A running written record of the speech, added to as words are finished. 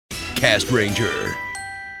Cast Ranger.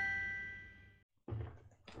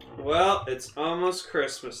 Well, it's almost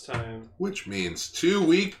Christmas time. Which means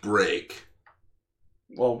 2-week break.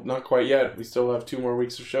 Well, not quite yet. We still have 2 more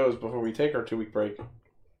weeks of shows before we take our 2-week break.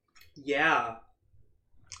 Yeah.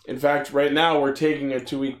 In fact, right now we're taking a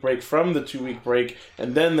 2-week break from the 2-week break,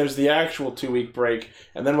 and then there's the actual 2-week break,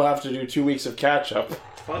 and then we'll have to do 2 weeks of catch-up.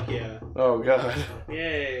 Fuck yeah. Oh, God.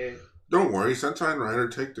 Yay. Don't worry, Sunshine Rider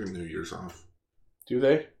take their New Year's off. Do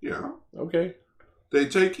they? Yeah. Okay. They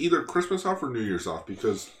take either Christmas off or New Year's off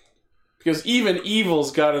because even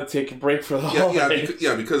Evil's got to take a break for the holidays.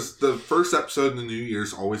 because the first episode of the New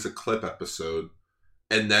Year's always a clip episode,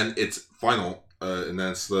 and then it's final, and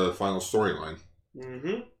then it's the final storyline.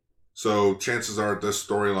 Mm-hmm. So chances are this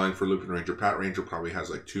storyline for Lupin Ranger Pat Ranger probably has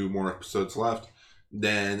like 2 more episodes left.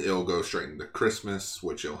 Then it'll go straight into Christmas,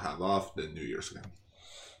 which he'll have off, then New Year's again.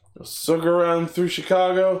 He'll suck around through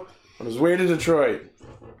Chicago on his way to Detroit.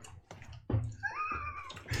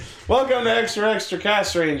 Welcome to Extra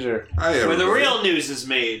Cast Ranger. Hi, Where everybody. the real news is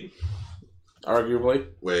made. Arguably.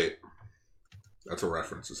 Wait. That's a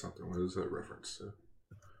reference to something. What is that reference to?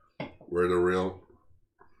 Where the real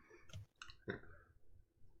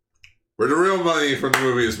money from the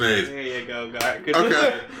movie is made. There you go, guy. Good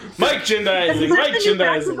Okay. Merchandising.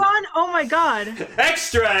 Oh my god.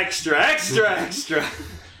 Extra.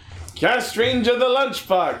 Cast Ranger the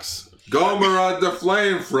Lunchbox. Golmerod the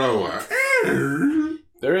Flamethrower.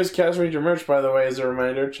 There is Cast Ranger merch, by the way, as a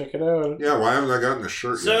reminder. Check it out. Yeah, why haven't I gotten a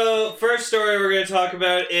shirt yet? So, first story we're going to talk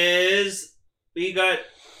about is we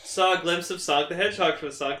saw a glimpse of Sonic the Hedgehog from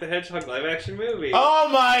the Sonic the Hedgehog live-action movie. Oh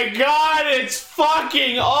my god, it's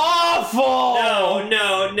fucking awful!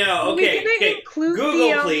 No. Okay. Include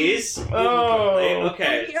Google, please. Oh.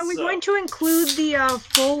 Okay. Are we going to include the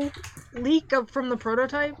full leak from the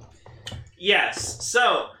prototype? Yes.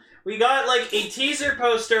 So, we got, a teaser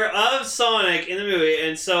poster of Sonic in the movie,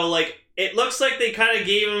 and so, it looks like they kind of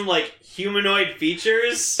gave him, humanoid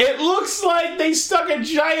features. It looks like they stuck a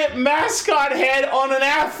giant mascot head on an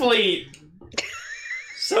athlete.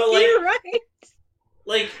 So, You're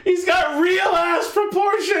right. He's got real-ass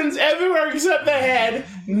proportions everywhere except the head,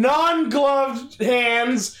 non-gloved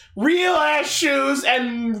hands, real-ass shoes,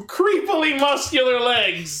 and creepily muscular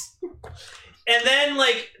legs. And then,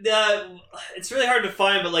 it's really hard to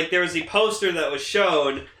find, but, there was a poster that was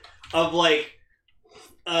shown of,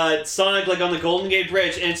 Sonic, on the Golden Gate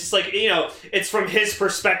Bridge, and it's just, it's from his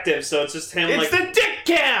perspective, so it's just him, It's the dick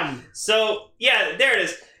cam! So, yeah, there it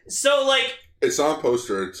is. So, It's on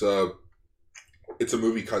poster. It's a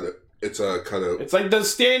movie cutout. It's a cutout. It's like the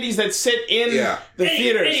standees that sit in the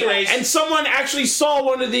theaters. Anyways. And someone actually saw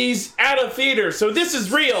one of these at a theater, so this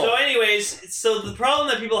is real. So anyways, the problem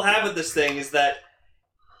that people have with this thing is that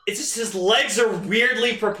it's just his legs are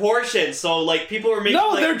weirdly proportioned, so, people are making,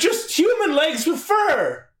 No, they're just human legs with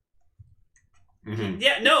fur. Mm-hmm.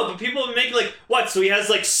 Yeah, no, but people are making, what, so he has,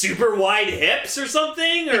 super wide hips or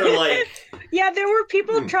something? Or, Yeah, there were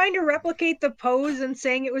people trying to replicate the pose and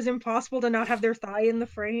saying it was impossible to not have their thigh in the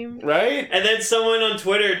frame. Right? And then someone on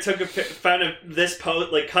Twitter found this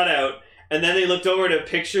post, cutout, and then they looked over at a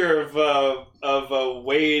picture of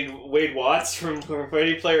Wade Watts from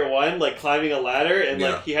Ready Player One, climbing a ladder, and,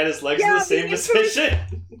 he had his legs in the same position.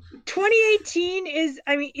 2018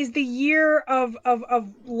 is the year of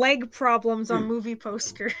leg problems on movie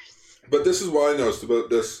posters. But this is what I noticed about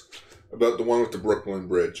the one with the Brooklyn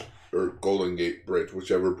Bridge, or Golden Gate Bridge,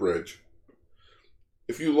 whichever bridge.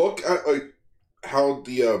 If you look at, how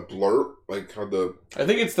the blur, how the... I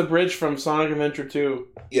think it's the bridge from Sonic Adventure 2.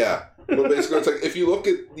 Yeah. But basically, it's if you look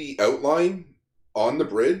at the outline on the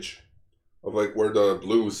bridge of, where the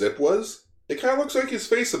blue zip was, it kind of looks like his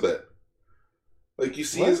face a bit. You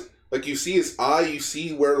see you see his eye, you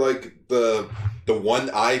see where, the one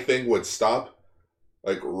eye thing would stop.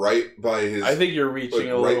 Right by his... I think you're reaching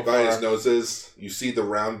a little right by far. his noses. You see the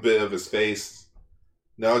round bit of his face.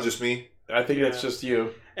 No, just me? I think that's just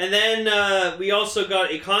you. And then we also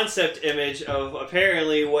got a concept image of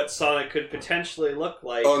apparently what Sonic could potentially look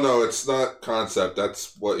like. Oh, no, it's not concept.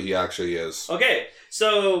 That's what he actually is. Okay,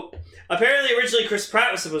 so apparently originally Chris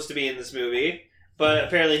Pratt was supposed to be in this movie, but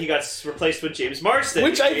apparently he got replaced with James Marsden.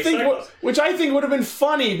 Which I think would have been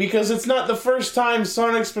funny because it's not the first time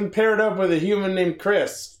Sonic's been paired up with a human named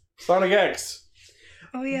Chris. Sonic X.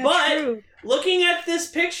 Oh yeah, But true. looking at this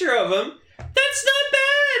picture of him, that's not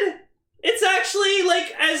bad. It's actually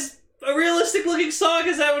as a realistic looking Sonic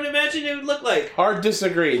as I would imagine it would look like. Hard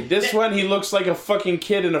disagree. This one, he looks like a fucking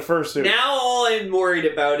kid in a fursuit. Now all I'm worried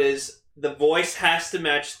about is the voice has to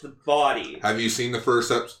match the body. Have you seen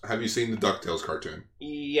the Have you seen the DuckTales cartoon?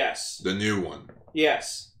 Yes. The new one.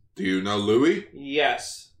 Yes. Do you know Louie?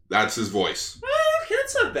 Yes. That's his voice. Okay,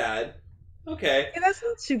 that's not bad. Okay. Yeah, that's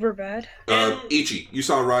not super bad. Ichi, you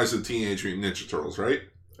saw Rise of the Teenage Mutant Ninja Turtles, right?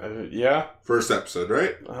 Yeah. First episode,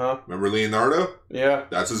 right? Uh-huh. Remember Leonardo? Yeah.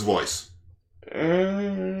 That's his voice. But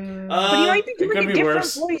you might be doing could a be different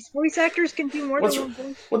worse. voice. Voice actors can do more What's- than one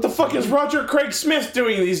voice. What the fuck is Roger Craig Smith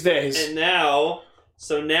doing these days? And now, Who's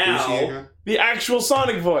he again? The actual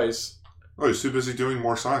Sonic voice. Oh, he's too busy doing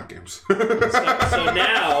more Sonic games. so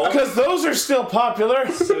now, Because those are still popular.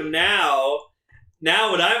 so now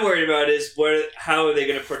what I'm worried about is how are they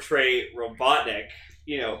going to portray Robotnik?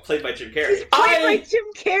 You know, played by Jim He's Carrey. played by Jim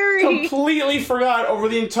Carrey. Completely forgot over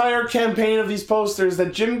the entire campaign of these posters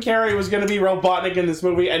that Jim Carrey was going to be Robotnik in this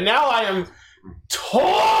movie, and now I am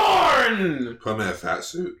torn! Put him in a fat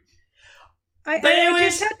suit. I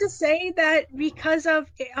anyways- just have to say that because of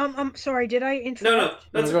I'm sorry, did I interrupt?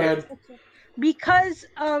 No, that's Go okay. ahead. Because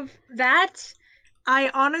of that, I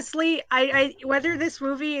honestly, I whether this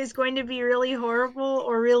movie is going to be really horrible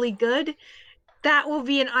or really good, that will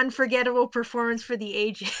be an unforgettable performance for the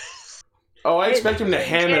ages. Oh, I expect him to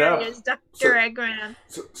ham it up. As Dr. So- Eggman.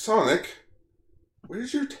 Sonic,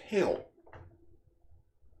 where's your tail?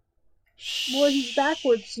 Well, he's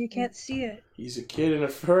backwards, so you can't see it. He's a kid in a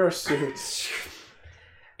fursuit.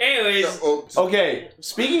 Anyways, Okay,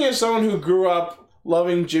 speaking as someone who grew up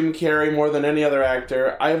loving Jim Carrey more than any other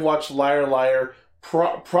actor, I've watched Liar Liar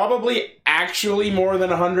probably actually more than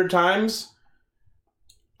 100 times.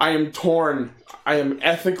 I am torn. I am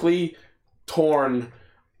ethically torn.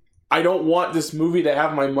 I don't want this movie to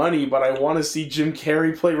have my money, but I want to see Jim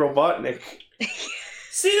Carrey play Robotnik.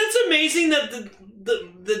 see, that's amazing that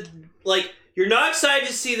the like you're not excited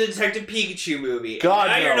to see the Detective Pikachu movie. And God,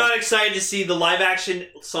 now no. you're not excited to see the live-action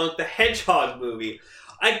Sonic the Hedgehog movie.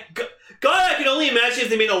 God, I can only imagine if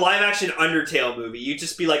they made a live-action Undertale movie. You'd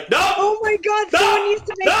just be like, no! Oh my god, No! someone needs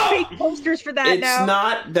to make No! fake posters for that It's now.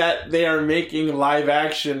 not that they are making live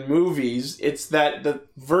action movies, it's that the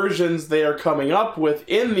versions they are coming up with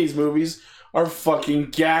in these movies are fucking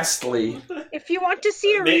ghastly. If you want to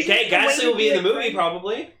see a reason Okay, for Ghastly Wayne will to be in do the it movie, right-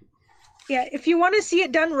 probably. Yeah, if you want to see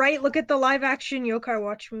it done right, look at the live action Yokai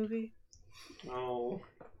Watch movie. Oh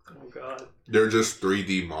god. They're just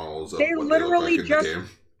 3D models of They're what literally they look like in just- the game.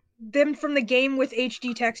 Them from the game with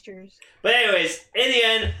HD textures. But anyways, in the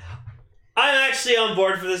end, I'm actually on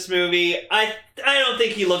board for this movie. I don't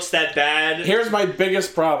think he looks that bad. Here's my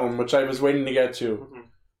biggest problem, which I was waiting to get to. Mhm.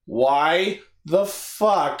 Why the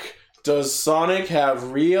fuck does Sonic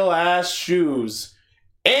have real ass shoes?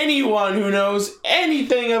 Anyone who knows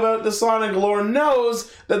anything about the Sonic lore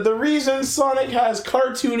knows that the reason Sonic has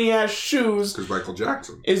cartoony ass shoes Because Michael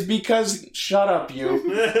Jackson. is because, shut up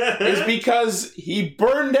you, is because he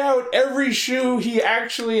burned out every shoe he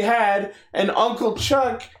actually had, and Uncle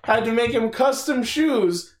Chuck had to make him custom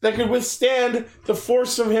shoes that could withstand the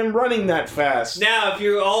force of him running that fast. Now, if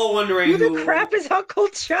you're all wondering Who the crap is Uncle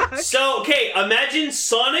Chuck? So, okay, imagine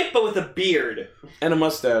Sonic, but with a beard. And a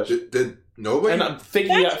mustache. Did nobody? And thick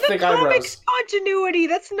That's the eyebrows. comics continuity.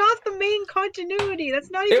 That's not the main continuity. That's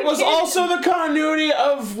not even It was canon. also the continuity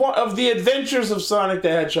of the adventures of Sonic the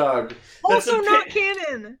Hedgehog. also That's a not pi-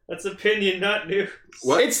 canon. That's opinion, not news.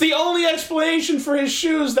 What? It's the only explanation for his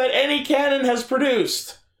shoes that any canon has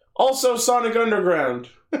produced. Also, Sonic Underground.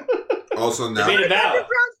 Also They now, made a vow.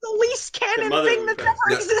 Underground's the least canon mother thing that's of ever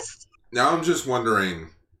Yeah. existed. now I'm just wondering,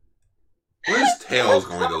 what is Tails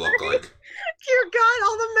going to look like? Dear God,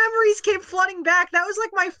 all the memories came flooding back. That was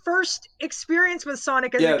like my first experience with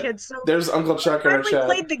Sonic as Yeah, a kid. So There's Uncle Chuck in when I our finally chat.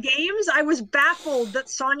 played the games, I was baffled that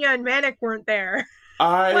Sonya and Manic weren't there.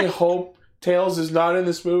 I What? hope Tails is not in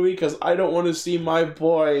this movie because I don't want to see my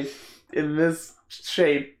boy in this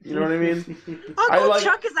shape. You know what I mean? Uncle like-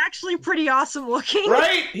 Chuck is actually pretty awesome looking.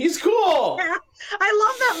 Right? He's cool. I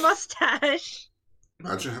love that mustache.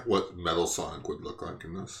 Imagine what Metal Sonic would look like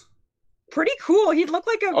in this. Pretty cool. He'd look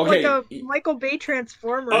like a Okay. Michael Bay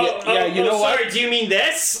transformer. Yeah, you know what? Sorry, do you mean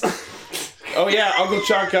this? Oh yeah, Uncle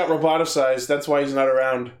Chuck got roboticized. That's why he's not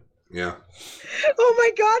around. Yeah. Oh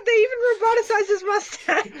my God, they even roboticized his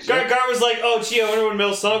mustache. Gar was like, oh gee, I wonder what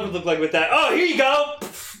Metal Sonic would look like with that. Oh, here you go!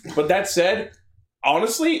 But that said,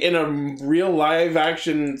 honestly, in a real live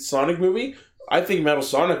action Sonic movie, I think Metal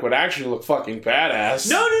Sonic would actually look fucking badass.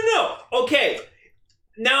 No. Okay.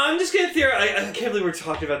 Now I'm just gonna theorize. I can't believe we're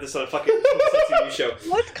talking about this on a fucking TV show.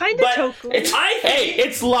 Well, it's kind of But Toku. It's I hey, think,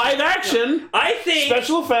 it's live action, I think,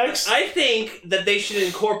 special effects. I think that they should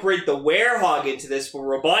incorporate the werehog into this, where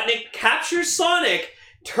Robotnik captures Sonic,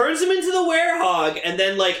 turns him into the werehog, and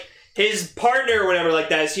then like his partner or whatever like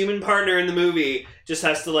that, his human partner in the movie, just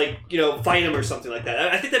has to like fight him or something like that.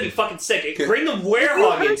 I think that'd be fucking sick. Bring the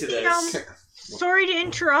werehog into this. sorry to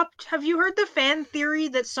interrupt. Have you heard the fan theory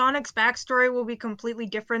that Sonic's backstory will be completely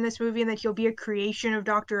different in this movie and that he'll be a creation of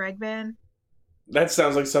Dr. Eggman? That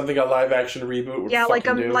sounds like something a live-action reboot would Yeah, like a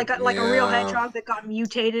fucking do. like a real Yeah. hedgehog that got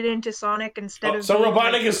mutated into Sonic instead of. So being,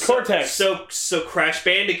 Robotnik like- is Cortex. So Crash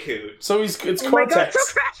Bandicoot. So it's Oh my god, Cortex.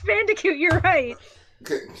 so Crash Bandicoot, you're right.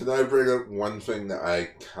 Okay, can I bring up one thing that I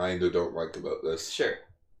kind of don't like about this? Sure.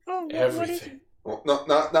 Oh, what is Everything. it? Well, not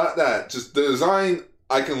that. Just the design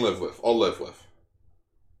I can live with. I'll live with.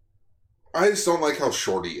 I just don't like how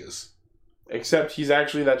short he is. Except he's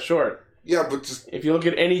actually that short. Yeah, but just If you look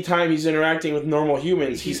at any time he's interacting with normal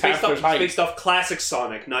humans, he's half their he's height. based off classic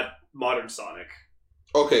Sonic, not modern Sonic.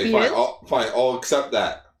 okay, He fine. is? I'll accept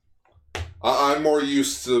that. I'm more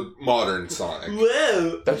used to modern Sonic.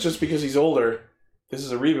 Whoa. That's just because he's older. This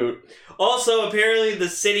is a reboot. Also, apparently, the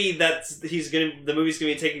city the movie's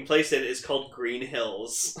gonna be taking place in is called Green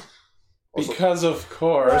Hills. Also, Because of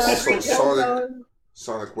course. Also,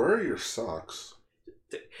 Sonic, where are your socks?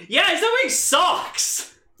 Yeah, he's not wearing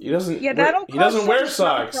socks. He doesn't. Yeah, that'll he doesn't cause wear some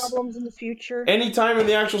socks. problems in the future. Anytime in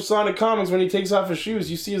the actual Sonic comics, when he takes off his shoes,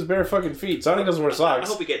 you see his bare fucking feet. Sonic doesn't wear I socks.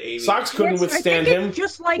 hope we get Amy. Socks couldn't Yes, withstand I think him. It's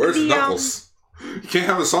just like Where's the Knuckles? You can't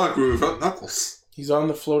have a Sonic movie without Knuckles. He's on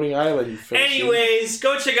the floating island. You filthy. Anyways,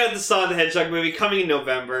 go check out the Sonic the Hedgehog movie coming in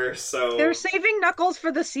November. So they're saving Knuckles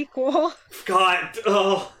for the sequel. God,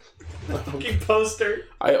 fucking poster.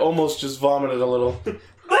 I almost just vomited a little.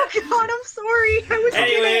 Oh god, I'm sorry. I was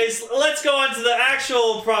Anyways, let's go on to the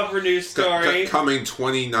actual proper news story. Coming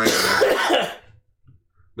 29.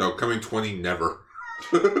 No, coming 20 never.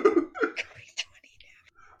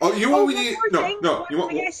 Oh, you want we need? No. You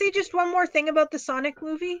want? Can I say just one more thing about the Sonic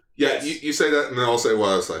movie? Yeah, you say that, and then I'll say what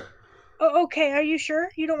I say. Oh, okay. Are you sure?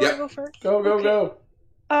 You don't want Yeah. to go first? Go, go, Okay.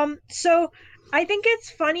 go. So I think it's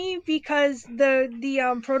funny because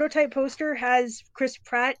the prototype poster has Chris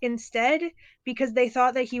Pratt instead because they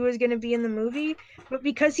thought that he was going to be in the movie, but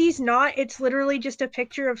because he's not, it's literally just a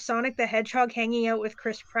picture of Sonic the Hedgehog hanging out with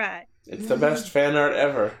Chris Pratt. It's the best fan art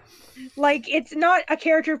ever. Like, it's not a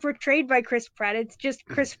character portrayed by Chris Pratt, it's just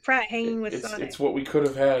Chris Pratt hanging with Sonic. It's what we could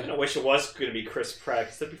have I had. wish it was going to be Chris Pratt,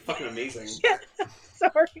 because that'd be fucking amazing.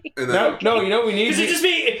 Sorry. And then, No, you know what we need?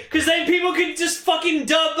 Because then people could just fucking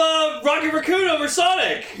dub Rocket Raccoon over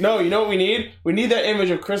Sonic. No, you know what we need? We need that image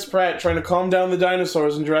of Chris Pratt trying to calm down the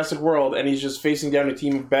dinosaurs in Jurassic World, and he's just facing down a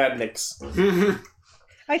team of badniks.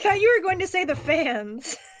 I thought you were going to say the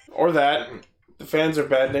fans. Or that. The fans are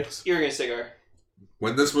badniks. You were going to say, Gar.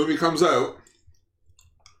 when this movie comes out,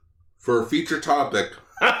 for a feature topic,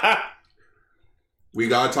 we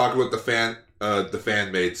gotta talk about the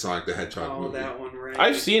fan made Sonic the Hedgehog Oh, movie. that one, right.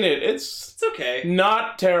 I've seen it. It's It's okay.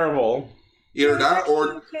 not terrible. Either that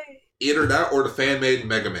or Okay. the fan made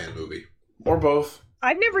Mega Man movie. Or both.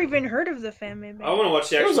 I've never even heard of the fan made. I want to watch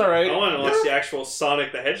the It was actual. alright. I want to watch the actual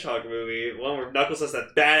Sonic the Hedgehog movie, one where Knuckles has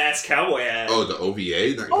that badass cowboy hat. Oh, the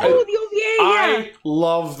OVA. That Oh, kind of- the OVA, yeah. I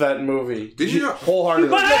love that movie. Did you know- Wholeheartedly.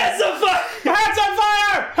 My hat's on fire! Hats on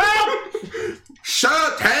fire! Help! Shut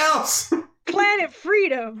up, Tails. Planet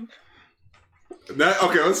Freedom.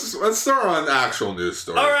 Okay, let's start on the actual news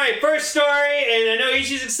story. All right, first story, and I know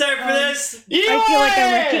Ishi's excited for this. I feel like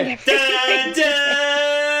I'm wrecking Dun, everything.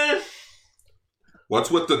 dun. What's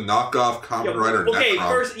with the knockoff Kamen Rider Okay, Necron?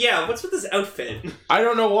 first, what's with this outfit? I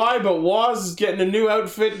don't know why, but Waz is getting a new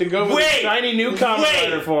outfit to go with Wait, a shiny new Kamen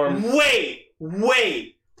Rider form.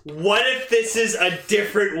 Wait! What if this is a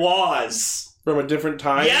different Waz? From a different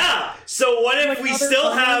time. Yeah! So what if Like we other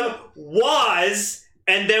still Kamen? have Waz,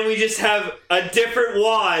 and then we just have a different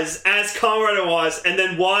Waz as Kamen Rider Waz, and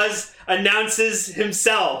then Waz announces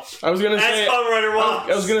himself I was gonna as say. Kamen Rider Waz?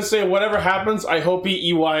 I was gonna say whatever happens, I hope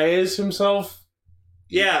he EYAs himself.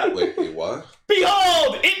 Yeah. Wait, what?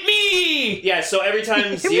 Behold, it me! Yeah, so every time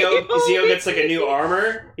Zeo gets like a new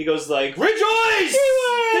armor, he goes like, "Rejoice!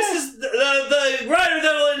 This is the rider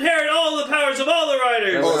that will inherit all the powers of all the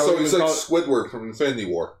riders." Oh, how so we he's would like call it. Squidward from Infinity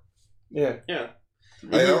War. Yeah. Yeah.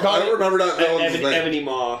 We've been, I calling, don't remember that villain's name. Ebony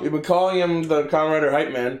Maw. we've been calling him the Kamen Rider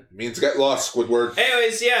Hype Man. Means get lost, Squidward.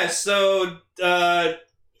 Anyways, yeah, so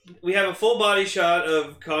we have a full body shot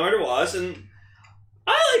of Kamen Rider Waz, and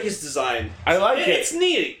I like his design. I like it. It's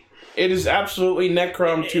neat. It is absolutely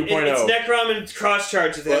Necrom 2.0. It's Necrom and cross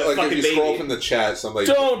charge with a Like fucking if you scroll up baby. in the chat, somebody.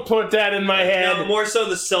 Don't put that in my head. No, more so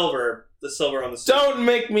the silver on the suit. Don't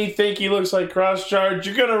make me think he looks like Cross Charge.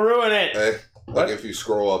 You're gonna ruin it. Hey, What? like if you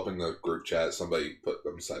scroll up in the group chat, somebody put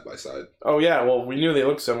them side by side. Oh yeah, well we knew they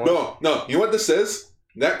looked similar. No. You know what this is?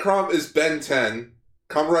 Necrom is Ben 10.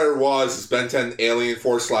 Kamen Rider Waz is Ben 10 Alien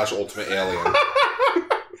Force / Ultimate Alien.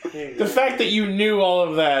 The fact that you knew all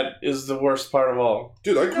of that is the worst part of all.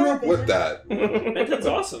 Dude, I grew up with that. That's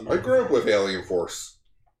awesome. I grew up with Alien Force.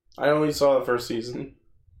 I only saw the first season.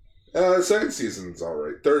 Second season's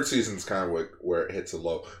alright. Third season's kind of where it hits a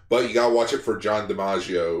low. But you gotta watch it for John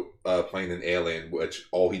DiMaggio playing an alien, which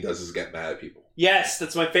all he does is get mad at people. Yes,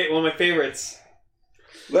 that's one of my favorites.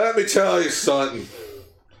 Let me tell you something.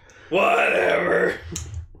 Whatever.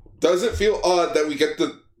 Does it feel odd that we get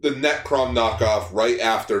the Netcrom knockoff right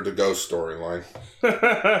after the Ghost storyline?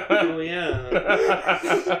 Oh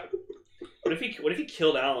yeah. What if he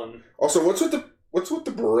killed Alan? Also, what's with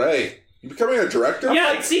the beret? You becoming a director?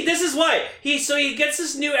 Yeah, see, this is why he gets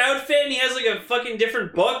this new outfit and he has like a fucking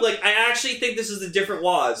different book. Like, I actually think this is a different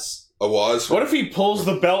Waz. A Waz? What if he pulls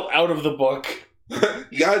the belt out of the book?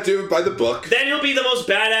 You gotta do it by the book. Then he'll be the most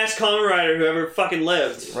badass Kamen Rider who ever fucking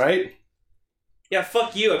lived. Right? Yeah,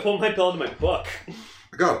 fuck you. I pulled my belt out of my book.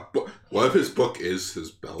 I got a book. What if his book is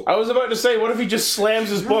his belt? I was about to say, what if he just slams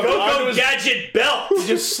his book onto his... Gadget belt! He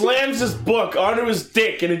just slams his book onto his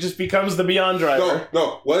dick and it just becomes the Beyond Driver.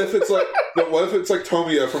 No. What if it's like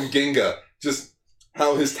Tomiya from Ginga? Just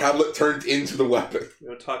how his tablet turned into the weapon. We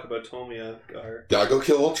don't talk about Tomiya, Gar. Gotta go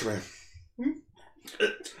kill Ultraman.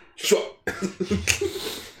 Sure.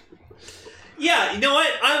 Yeah, you know what?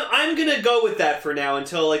 I'm gonna go with that for now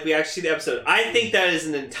until like we actually see the episode. I think that is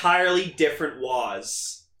an entirely different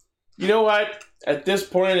Waz. You know what? At this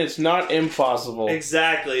point, it's not impossible.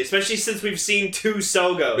 Exactly, especially since we've seen 2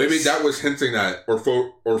 Sogos. Maybe that was hinting at or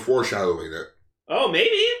foreshadowing it. Oh,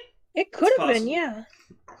 maybe. It could have been, possible. yeah.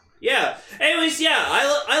 Yeah. Anyways, yeah,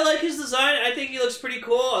 I like his design. I think he looks pretty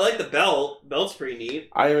cool. I like the belt. Belt's pretty neat.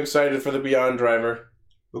 I am excited for the Beyond Driver.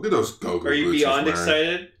 Look at those go-go Are you boots beyond he's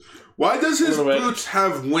wearing. excited? Why does his A little bit. boots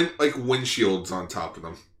have windshields on top of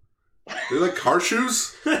them? They're like car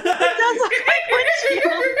shoes? It does look like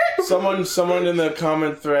windshield. Someone in the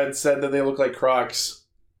comment thread said that they look like Crocs.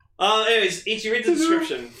 Anyways, Ichi, read the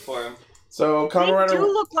description for him. So They Kamen Rider... do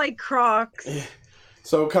look like Crocs.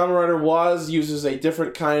 So Kamen Rider Waz uses a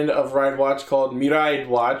different kind of ride watch called Mirai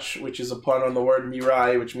Watch, which is a pun on the word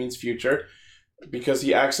Mirai, which means future, because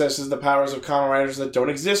he accesses the powers of Kamen Riders that don't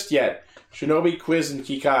exist yet. Shinobi, Quiz, and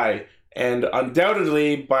Kikai. And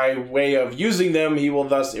undoubtedly, by way of using them, he will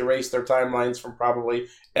thus erase their timelines from probably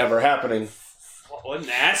ever happening. What an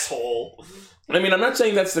asshole. I mean, I'm not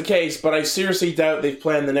saying that's the case, but I seriously doubt they've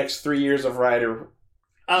planned the next 3 years of Rider.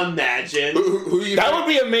 Imagine. Who do you That think, would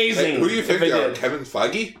be amazing. hey, who do you if think they they are? did. Kevin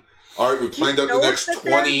Feige? Alright, we planned out the know next that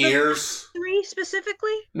 20 there's the- years. 3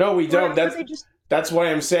 specifically? No, we don't. Or they just That's why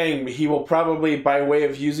I'm saying he will probably, by way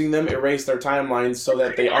of using them, erase their timelines so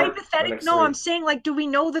that they aren't. the hypothetical. next No, 3. I'm saying, like, do we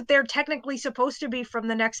know that they're technically supposed to be from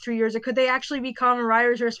the next 3 years, or could they actually be Kamen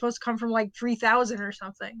Riders who are supposed to come from like 3000 or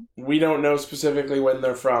something? We don't know specifically when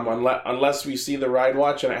they're from, unless we see the ride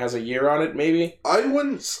watch and it has a year on it, maybe. I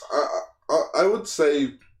wouldn't... I would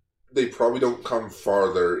say they probably don't come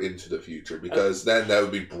farther into the future, because then that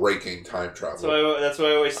would be breaking time travel. That's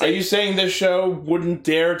what I always Are say. you saying this show wouldn't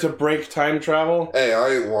dare to break time travel? Hey,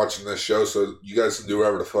 I ain't watching this show, so you guys can do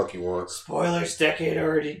whatever the fuck you want. Spoilers, Decade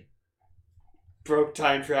already broke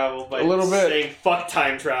time travel by A little bit. saying fuck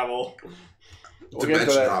time travel. We'll get to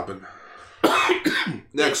Dimension that. hopping.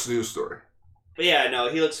 Next news story. But yeah, no,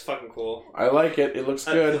 he looks fucking cool. I like it. It looks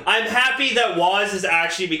good. I'm happy that Waz is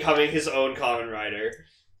actually becoming his own Kamen Rider.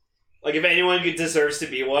 Like, if anyone deserves to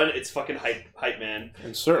be one, it's fucking Hype Man.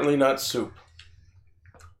 And certainly not soup.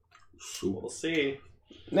 We'll see.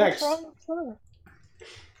 Next,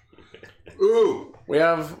 Ooh, we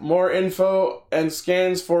have more info and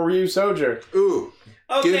scans for Ryu Soja. ooh.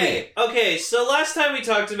 Okay, so last time we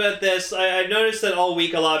talked about this, I noticed that all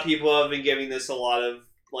week a lot of people have been giving this a lot of,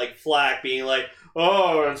 like, flack, being like,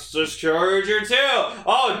 oh, it's just Charger 2.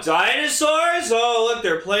 Oh, dinosaurs? Oh, look,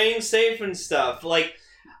 they're playing safe and stuff. Like,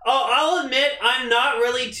 oh, I'll admit, I'm not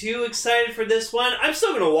really too excited for this one. I'm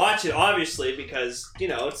still gonna watch it, obviously, because, you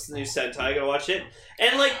know, it's the new Sentai, I gotta watch it.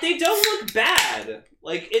 And, like, they don't look bad.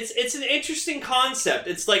 Like, it's an interesting concept.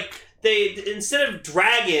 It's like, they, instead of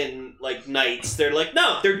dragon, like, knights, they're like,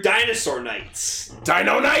 no, they're dinosaur knights.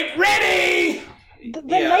 Dino Knight ready! The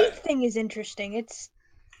Yeah. night thing is interesting. It's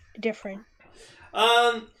different.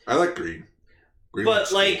 I like green. Green But, looks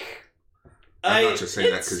cool. like, I'm not just saying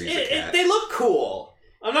that 'cause he's a cat. they look cool.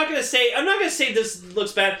 I'm not gonna say this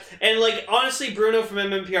looks bad. And, like, honestly, Bruno from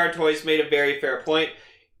MMPR Toys made a very fair point.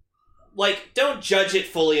 Like, don't judge it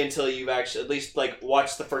fully until you've actually at least, like,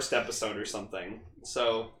 watched the first episode or something.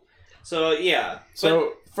 So yeah.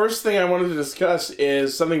 So, first thing I wanted to discuss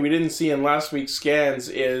is something we didn't see in last week's scans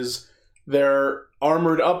is there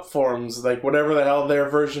armored up forms, like whatever the hell their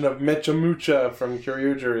version of Mecha Mucha from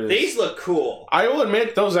Kyoryuger is. These look cool. I will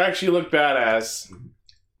admit, those actually look badass.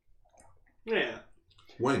 Yeah.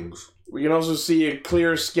 Wings. We can also see a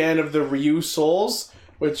clear scan of the Ryu souls,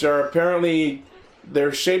 which are apparently,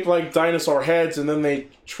 they're shaped like dinosaur heads, and then they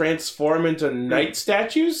transform into knight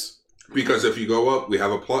statues? Because if you go up, we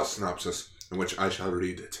have a plot synopsis, in which I shall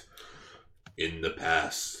read it. In the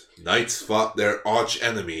past, knights fought their arch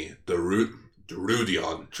enemy, the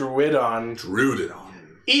Druidon.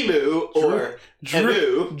 Emu or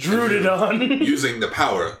Emu. Druidon. Using the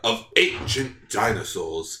power of ancient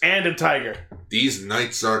dinosaurs. And a tiger. These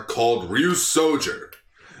knights are called Ryusoja,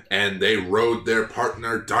 and they rode their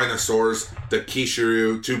partner dinosaurs, the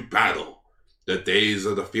Kishiryu, to battle. The days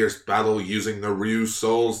of the fierce battle using the Ryu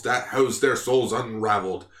souls that housed their souls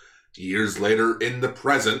unraveled. Years later, in the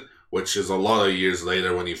present, which is a lot of years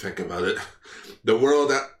later when you think about it, the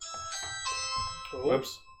world at...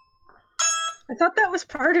 Whoops. I thought that was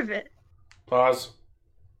part of it. Pause.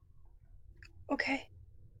 Okay.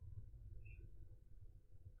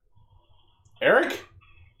 Eric?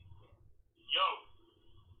 Yo,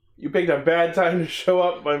 You picked a bad time to show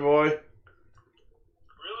up, my boy. really?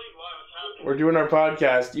 Why? What's happening? We're doing our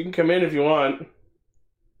podcast. You can come in if you want.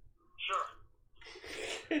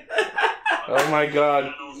 Sure. Oh my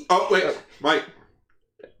god. Oh, wait, Mike.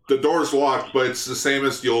 The door's locked, but it's the same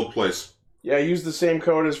as the old place. Yeah, use the same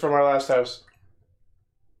code as from our last house.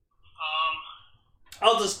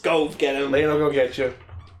 I'll just go get him. Lane will go get you.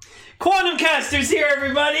 Quantum Caster's here,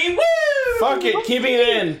 everybody! Woo! Fuck it, keeping it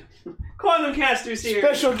in. Quantum Caster's here.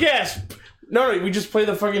 Special guest. No, we just play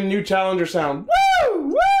the fucking new Challenger sound. Woo!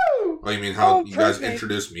 Woo! Oh, you mean how Oh, you guys perfect.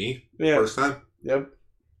 introduced me Yeah. first time? Yep.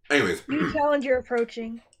 Anyways, New challenger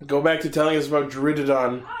approaching. Go back to telling us about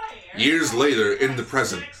Druidon. years later, in the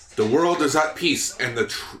present, the world is at peace, and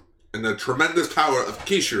the tremendous power of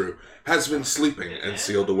Kishiryu has been sleeping and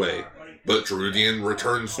sealed away. But Druidian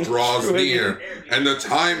returns draws near, and the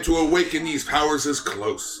time to awaken these powers is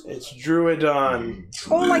close. It's Druidon.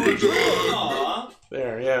 Oh my god. Aw.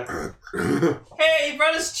 There, yeah. Hey, he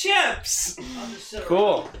brought us chips!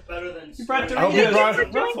 Cool. You brought I hope you Doritos brought- You're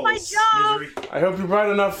doing my job. I hope you brought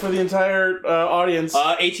enough for the entire audience.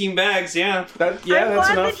 18 bags, yeah. I'm That's glad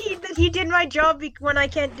enough. that he did my job when I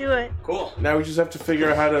can't do it. Cool. Now we just have to figure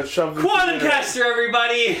out how to shove this Quantum together. Caster,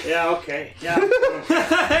 everybody! Yeah, okay. Yeah.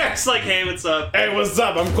 It's like, hey, what's up? Hey, what's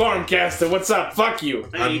up? I'm Quantumcaster. What's up? Fuck you.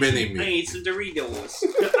 I need mini-me. I need some Doritos.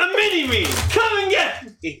 A mini-me! Come and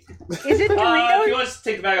get me! Is it If Doritos? you want to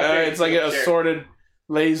take the bag up there, It's like sure. assorted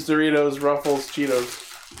Lay's, Doritos, Ruffles, Cheetos.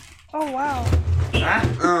 Oh wow. Huh?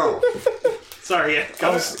 Oh, Sorry, yeah.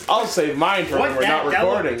 I'll save mine for when we're not That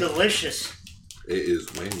looked recording. delicious. it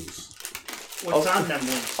is wings. What's on them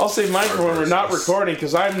wings? I'll save mine for when we're not Armor's recording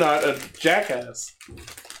because I'm not a jackass.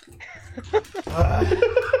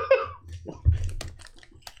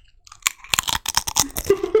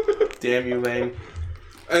 Damn you, Lane.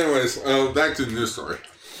 Anyways, back to the news story.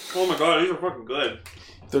 Oh my god, these are fucking good.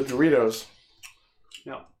 The Doritos.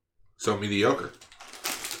 So mediocre.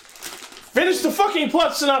 Finish the fucking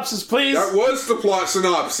plot synopsis, please. That was the plot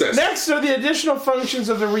synopsis. Next are the additional functions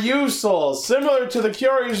of the Ryu souls, similar to the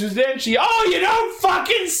Kyoryu's Denshi. Oh, you don't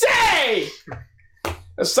fucking say!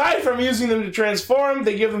 Aside from using them to transform,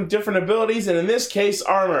 they give them different abilities, and in this case,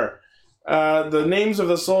 armor. The names of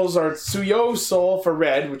the souls are Tsuyo Soul for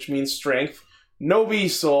red, which means strength. Nobi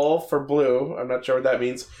Soul for blue. I'm not sure what that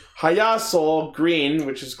means. Haya Soul, green,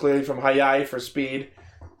 which is clearly from Hayai for speed.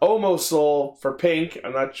 Omo Soul for pink.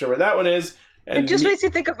 I'm not sure what that one is. It And just makes you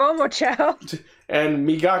think of Omo Chow. and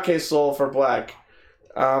Migake Soul for black.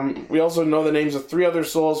 We also know the names of 3 other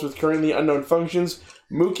souls with currently unknown functions.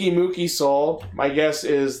 Muki Muki Soul, my guess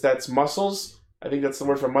is that's muscles. I think that's the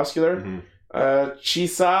word for muscular. Mhm.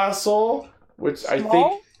 Chisa Soul, which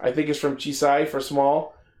Small? I think is from Chisai for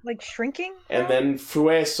small. Like shrinking? And then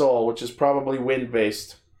Fue Soul, which is probably wind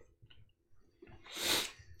based.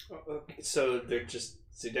 Okay, so they're just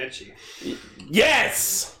Sudenshi.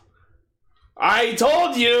 Yes! I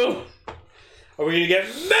told you! Are we gonna get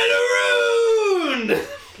Metaroon?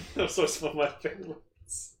 Those are some of my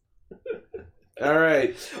favorites.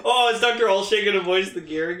 Alright. Oh, is Dr. Olshay gonna voice the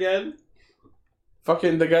gear again?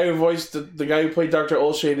 Fucking the guy who voiced the guy who played Dr.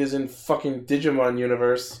 Olshade is in fucking Digimon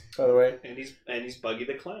universe, by the way. And he's Buggy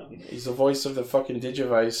the Clown. He's the voice of the fucking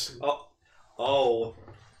Digivice. Oh.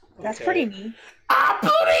 That's Okay. pretty neat.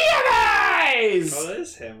 Appleyanize! Oh, that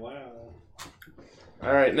is him. Wow.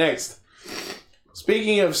 Alright, next.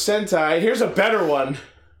 Speaking of Sentai, here's a better one.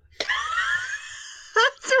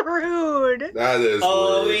 That's rude. That is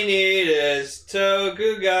All rude. we need is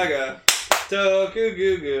Tokugaga.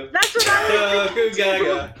 Toku-gu-gu. That's what I was thinking.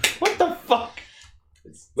 Toku-gaga. What the fuck?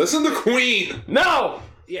 Listen to Queen. No!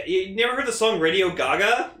 Yeah, you never heard the song Radio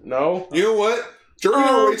Gaga? No. You know what? During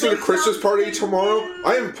our way to the Christmas party tomorrow,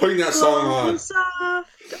 I am putting that song on. Soft,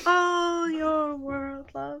 all your world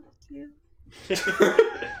loves you.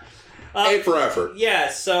 A for effort. Yeah,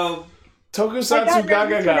 so Tokusatsu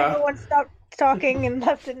Gaga Ga. Everyone stopped talking and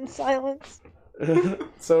left it in silence.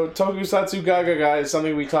 So Tokusatsu Gaga Ga is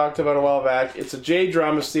something we talked about a while back. It's a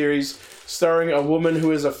J-drama series starring a woman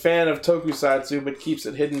who is a fan of Tokusatsu but keeps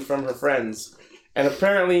it hidden from her friends. And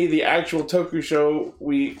apparently the actual Toku show,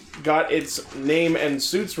 we got its name and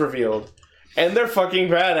suits revealed. And they're fucking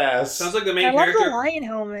badass. sounds like the main I love character. the lion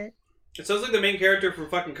helmet. It sounds like the main character from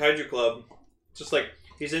fucking Kaiju Club. Just like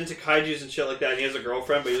he's into kaijus and shit like that. And he has a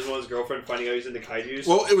girlfriend, but he doesn't want his girlfriend finding out he's into kaijus.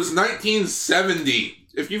 Well, it was 1970.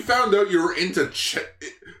 If you found out you were into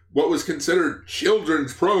what was considered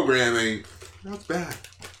children's programming, not bad.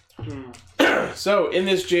 So, in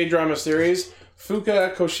this J-drama series,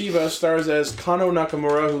 Fuka Koshiba stars as Kano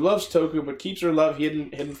Nakamura, who loves Toku but keeps her love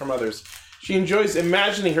hidden from others. She enjoys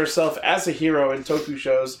imagining herself as a hero in Toku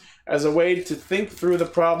shows as a way to think through the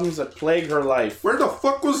problems that plague her life. Where the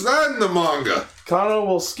fuck was that in the manga? Kano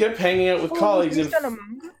will skip hanging out with colleagues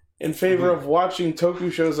in favor of watching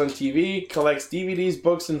Toku shows on TV, collects DVDs,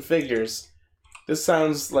 books, and figures. This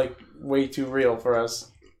sounds like way too real for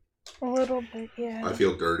us. A little bit, yeah. I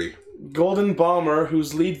feel dirty. Golden Bomber,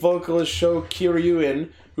 whose lead vocalist Sho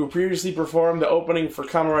Kiryuin, who previously performed the opening for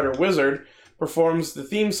Kamen Rider Wizard, performs the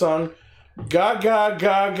theme song Ga Ga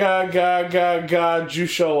Ga Ga Ga Ga Ga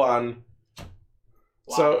Jushoan.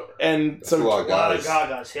 Wow. That's a lot of A lot of guys.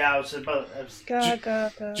 Gagas. Yeah, I was about. Ga.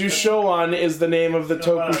 Jushoan is the name of the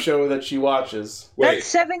Toku show that she watches. Wait, That's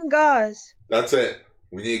 7 Gas. that's it.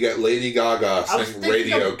 We need to get Lady Gaga I was sing thinking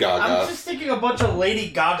Radio I'm Gaga. just thinking a bunch of Lady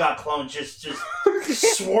Gaga clones just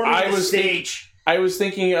swarming I the was stage. I was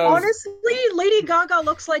thinking of... Honestly, Lady Gaga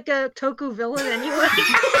looks like a Toku villain anyway.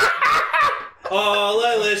 All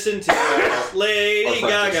I listen to is Our Lady friend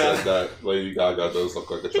just Gaga. said that Lady Gaga does look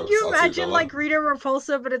like a Can you Tokusatsu imagine villain. like Rita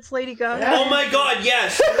Repulsa, but it's Lady Gaga? Yeah. Oh my god,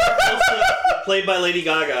 yes! Also played by Lady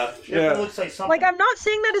Gaga. Yeah. It looks like something. Like, I'm not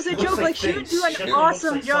saying that as a Looks joke. like Like, she would things. do She an looks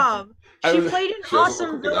awesome like job. I She was- played an She doesn't look awesome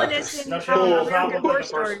like a good villainess actress. in No, she doesn't look American like a Horror person.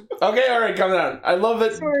 Story. Okay, alright, calm down. I love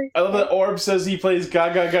that Sorry. Orb says he plays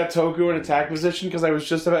Gaga Ga Toku in attack position, because I was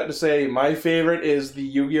just about to say my favorite is the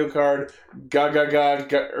Yu-Gi-Oh card Gaga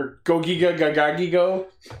Ga or Gogiga Gagagigo.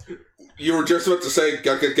 You were just about to say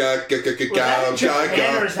Gaga Gaga Gaga Was that in Japan or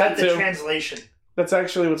Gaga. is that That the too. translation? That's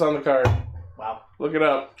actually what's on the card. Wow. Look it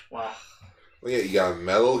up. Wow. Well, yeah, you got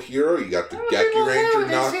Metal Hero, you got the Oh, Geki people Ranger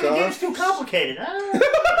say the game's knockoff. too complicated.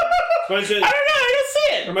 Reminds me, I don't know, I didn't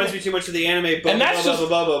see it! reminds me too much of the anime. And that's just-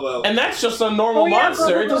 And that's just a normal Oh, yeah,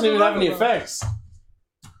 monster. It doesn't even have any blah, blah, blah. effects.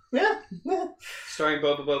 Yeah. Starring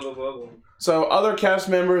Boba Boba Boba. So other cast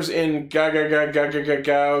members in Gaga Ga Gaga Ga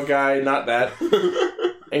Ga Guy, not that,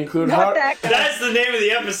 include Not that guy. That's the name of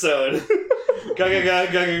the episode. Gaga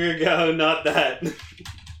Gaga Gaga Gaga, not that.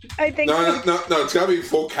 I think No, it's gotta be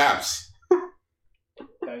full caps.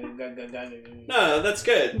 No, that's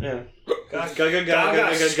good. Yeah. Gaga Gaga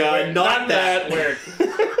Gaga Gaga, not that. Weird.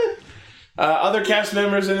 Other cast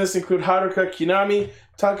members in this include Haruka Kinami,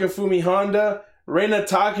 Takafumi Honda, Reina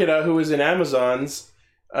Takeda, who is in Amazons,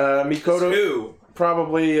 Mikoto, Who?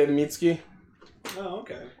 probably Mitsuki, Oh,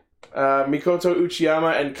 okay. Mikoto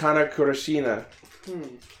Uchiyama, and Kana Kurashina.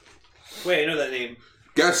 Wait, I know that name.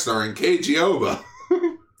 Guest starring Keiji Oba.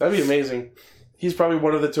 That'd be amazing. He's probably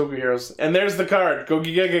one of the Toku heroes. And there's the card. Go.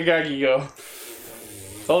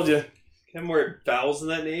 Told you. Have more vowels in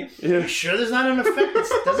that name? Yeah. You sure there's not an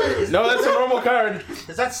effect? No, that's a normal card.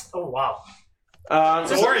 Oh, wow.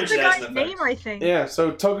 It's So- orange. the That's guy's an name, effect. I think. yeah,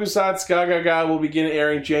 so Tokusatsu Gaga will begin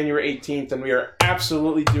airing January 18th, and we are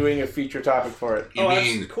absolutely doing a feature topic for it. You Oh,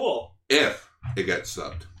 mean that's cool. if it gets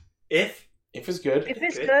subbed? If? If it's good. If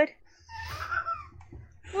it's Okay. good.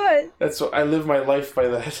 What? That's what I live my life by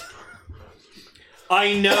that.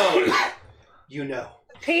 I know. You know.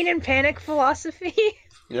 Pain and Panic philosophy?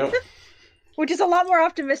 Yep. Which is a lot more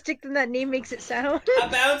optimistic than that name makes it sound. A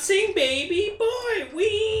bouncing baby boy,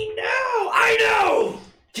 we know. I know.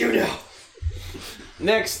 You know.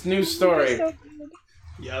 Next news story. So-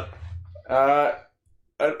 Yep.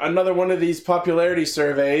 Another one of these popularity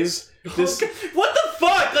surveys. This What the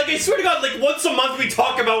fuck? Like, I swear to God, like once a month we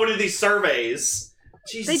talk about one of these surveys.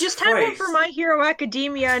 Jesus They just had Christ. one for My Hero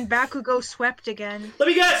Academia and Bakugo swept again. Let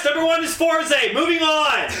me guess. Number 1 is Forze. Moving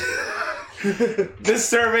on. this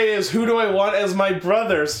survey is who do I want as my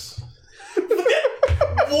brothers?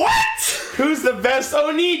 What? Who's the best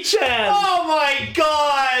Oni-chan? Oh my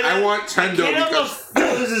god! I want Tendo Can't because almost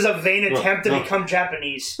feel this is a vain attempt to become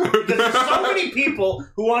Japanese. Because there's so many people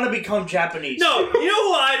who want to become Japanese. No, you know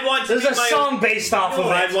who I'd want to There's be a my song based off own...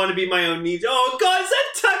 of I'd it. want to be my own need. Oh god, is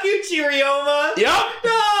that Takeuchi Ryoma? Yup.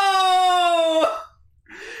 No!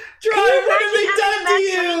 Drive, what have they done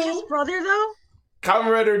to His you? brother, though?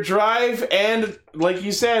 Kamen Rider Drive and, like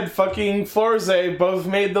you said, fucking Forza both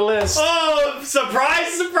made the list. Oh,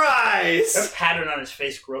 surprise, surprise! That pattern on his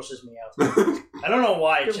face grosses me out. I don't know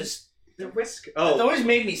why. It just The whisker. it Oh, always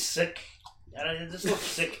made me sick. It just looks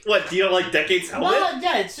sick. what? Do you don't like Decade's helmet? Well,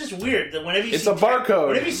 yeah, it's just weird that whenever you It's see a barcode.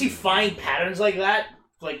 whenever you see fine patterns like that,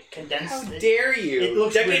 like condensed, How dare you? it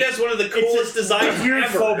looks Decade weird. has one of the it's coolest designs It's weird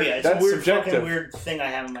ever. phobia. It's That's a weird subjective. fucking weird thing I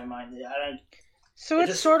have in my mind. I don't. So It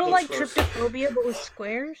it's just sort of looks like gross. tryptophobia, but with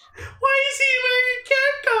squares? Why is he wearing a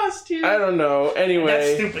cat costume? I don't know. That's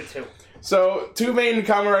Anyway, stupid too. so 2 main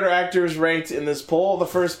Kamen Rider actors ranked in this poll. The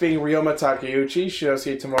first being Ryoma Takeuchi,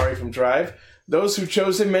 Shinosuke Tamari from Drive. Those who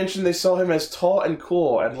chose him mentioned they saw him as tall and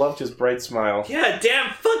cool and loved his bright smile. Yeah,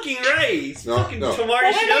 damn fucking right. No, Fucking no. Tamari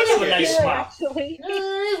Well, that is a Shinosuke. nice Yeah, smile. actually. It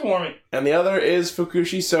is warming. And the other is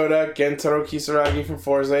Fukushi Soda, Gentaro Kisaragi from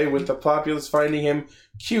Forza, with the populace finding him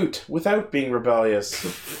cute without being rebellious.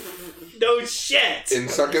 No shit. in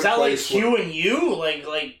second Is that like place. Q and you? Like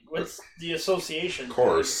what's the association? Of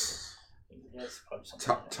course, That's probably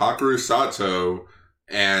something. Takaru Sato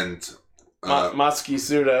and Matsuki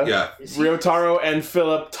Suda. yeah, Is he- Ryotaro and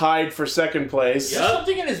Philip tied for second place. Is there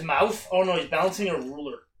something in his mouth? Oh no, he's balancing a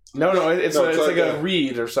ruler. No, it's No, it's it's like like a a-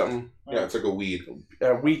 reed or something. yeah, it's like a weed.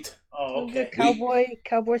 Wheat. Oh, The okay.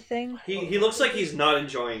 cowboy thing. He looks like he's not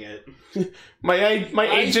enjoying it. My He's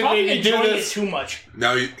agent probably made me do enjoying it this. too much.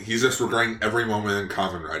 Now he's just regretting every moment in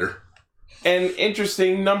Kamen Rider. And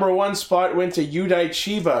interesting, number 1 spot went to Yudai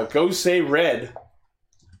Chiba. Go say red.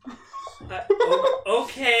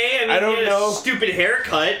 Okay, I mean, I don't he had know. a stupid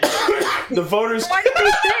haircut. The voters. Why did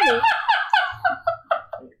they say?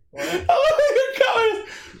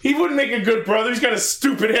 He wouldn't make a good brother. He's got a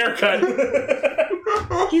stupid haircut.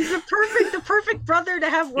 He's the perfect brother to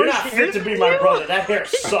have You're worse not hair fit to than be my you. brother. That hair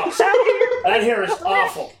sucks. That hair is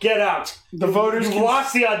awful. Get out. The voters. You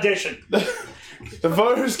lost the audition. The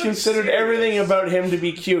voters considered everything about him to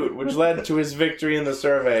be cute, which led to his victory in the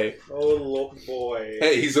survey. Oh, little boy.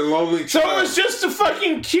 Hey, he's a lonely So child. it was just a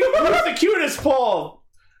fucking cute. Who's the cutest poll?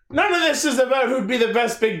 None of this is about who'd be the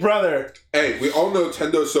best big brother. Hey, we all know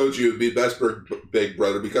Tendo Soji would be best big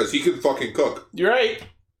brother because he can fucking cook. You're right.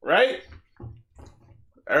 Right?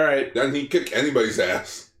 Alright. Then he'd kick anybody's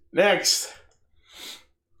ass. Next.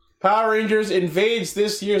 Power Rangers invades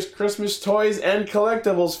this year's Christmas toys and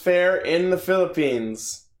collectibles fair in the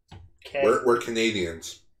Philippines. Okay. We're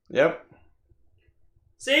Canadians. Yep.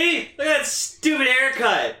 See? Look at that stupid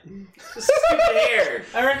haircut. Stupid hair.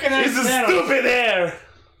 I recognize It's a Thanos. stupid hair.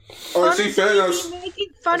 Oh, I see Honestly, Thanos. making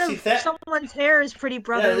fun I see of that. someone's hair is pretty Yeah,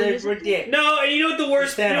 brotherly. isn't it? yeah. No, and you know what the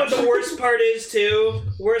worst? You know what the worst part is too?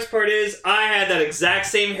 Worst part is I had that exact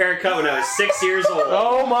same haircut when I was 6 years old.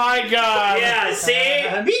 Oh my god. Yeah, see?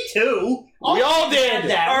 Me too. We all had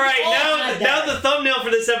did. that. All We right, all now had that. the thumbnail for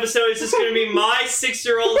this episode is just going to be my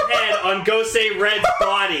 6-year-old head on Gosei Red's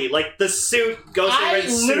body, like the suit, Gosei I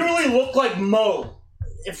Red's suit. literally look like Mo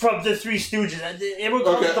from the Three Stooges. It would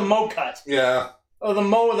call Okay. it the Mo cut. Yeah. Or the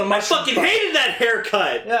Mo with the I mushroom fucking cut. hated that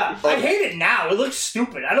haircut. Yeah, I hate it now. It looks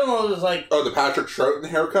stupid. I don't know. It was like Oh, the Patrick Troughton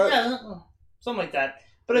haircut? yeah, something like that.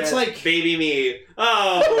 But it's Yes, like, baby me. is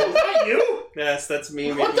Oh, that you? yes, that's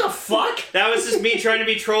me. What baby. the fuck? That was just me trying to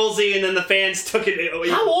be Trollsy, and then the fans took it.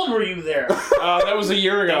 How old were you there? That was a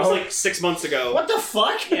year ago. That was like 6 months ago. What the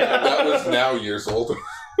fuck? That was now years old.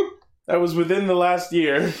 That was within the last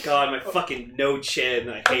year. God, my fucking no chin.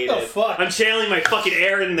 I hate What the it. fuck? I'm channeling my fucking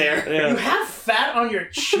air in there. You Yeah. have fat on your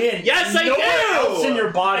chin. Yes, I Nowhere do! else in your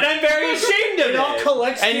body. And I'm very ashamed of It all it.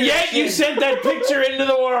 collects. to And your yet you chin. sent that picture into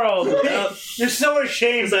the world. You're so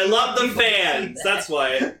ashamed. Because I love the People see fans. that. That's why.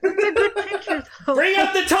 It's a good picture, though. Bring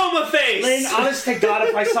up the Toma face! Lane, honest to God,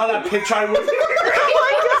 if I saw that picture, I would.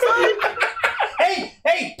 Oh my God.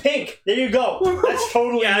 Hey, Pink. There you go. That's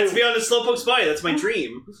totally Yeah, you. to be on the Slowpoke's body. That's my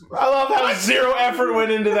dream. I love how zero effort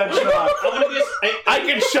went into that shot. I'm gonna just. I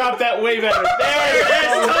can shop that way better. There it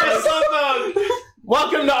Yes, is. Toma Slowpoke!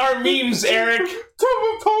 Welcome to our memes, Eric.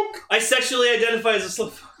 Topoke! I sexually identify as a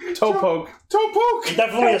Slowpoke. Topoke. Topoke!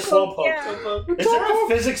 Definitely a slowpoke. Yeah. Is there a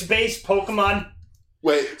physics-based Pokemon?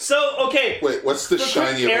 Wait, So, okay. what's the For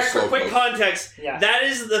shiny quick, of a Eric, for quick Slowpoke? context, Yeah. that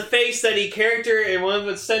is the face that he character in one of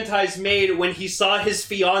the Sentai's made when he saw his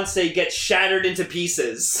fiance get shattered into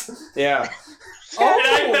pieces. Yeah. And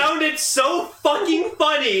I found it so fucking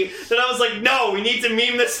funny that I was like, no, we need to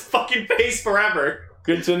meme this fucking face forever.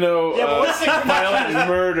 Good to know. Yeah, but what's the violent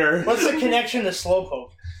murder. What's the connection to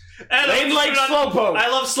Slowpoke? And They like Slowpoke. I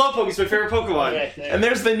love Slowpoke. He's my favorite Pokemon. Okay, there. And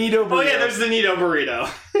there's the Nito burrito. Oh yeah, there's the Nito burrito.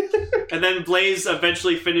 And then Blaze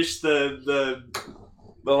eventually finished the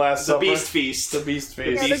Last Supper. Beast Feast. The Beast Yeah,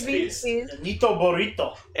 Feast. the Beast Beast Feast. Feast. Nito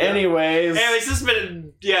Burrito. Anyways, Anyways, this has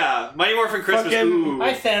been Mighty Morphin Christmas. Fucking- Ooh.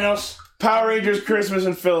 Hi, Thanos. Power Rangers Christmas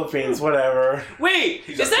in Philippines, whatever. Wait,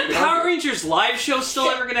 He's is that actually Power hungry. Rangers live show still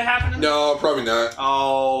ever gonna happen? No, probably not.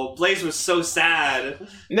 Oh, Blaze was so sad.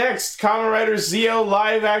 Next, Kamen Rider Zeo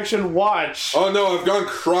live action watch. Oh no, I've gone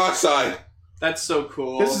cross-eyed. That's so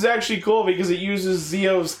cool. This is actually cool because it uses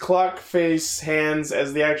Zeo's clock face hands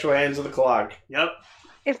as the actual hands of the clock, Yep.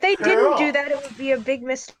 If they Cool. didn't do that, it would be a big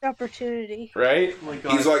missed opportunity. right? Oh my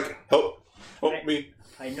god. He's like, help me.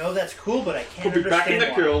 I know that's cool, but I can't We'll be back in the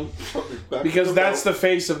understand why. girl. Help me back Because to that's the the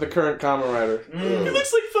face of the current Kamen Rider. He Mm.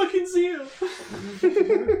 looks like fucking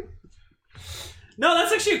Zeo. No,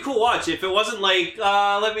 that's actually a cool watch. If it wasn't like,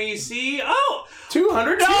 let me see. Oh,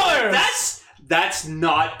 $200. that's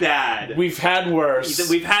not bad. We've had worse.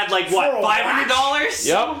 We've had like what, For a $500?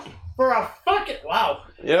 Yep. For a fucking wow.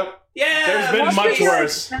 Yep. Yeah. There's been watch much this.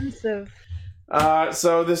 worse. Expensive.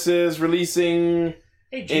 So this is releasing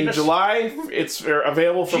Hey, in Jeebus. July. It's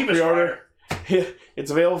available for Jeebus pre-order.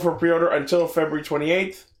 It's available for pre-order until February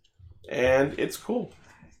 28th, and it's cool.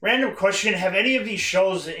 Random question: have any of these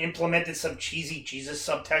shows implemented some cheesy Jesus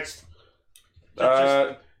subtext?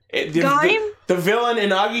 The villain in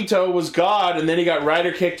Agito was God, and then he got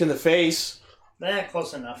Rider kicked in the face.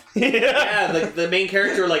 Close enough. Yeah, like the main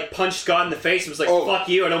character like punched God in the face and was like, Oh. fuck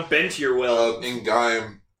you, I don't bend to your will. In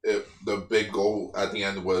Gaim, the big goal at the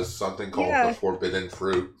end was something called Yeah. the Forbidden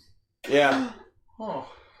Fruit. Yeah. Oh,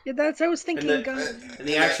 Yeah, that's I was thinking. And God. And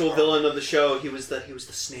the actual villain of the show, he was the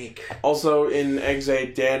snake. Also in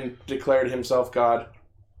Exe, Dan declared himself God.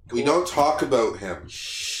 We don't talk about him.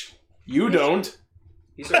 Shh. You don't.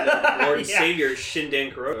 He's our Lord and Yeah. Savior,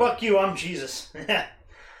 Shindan Kuroda. fuck you, I'm Jesus.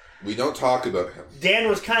 We don't talk about him. Dan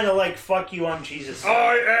was kind of like, fuck you, I'm Jesus.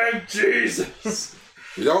 I am Jesus.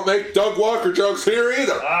 We don't make Doug Walker jokes here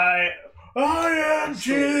either. I am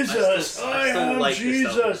Jesus. I am like this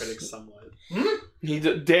album Jesus. critic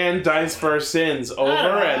somewhat. Dan dies for our sins over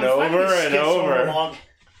I don't know, and I'm finding over these and skits so over. long.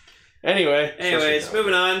 Anyway, Anyways,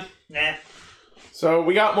 moving on. Nah. so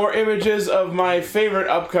we got more images of my favorite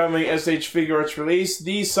upcoming SH Figure Arts release,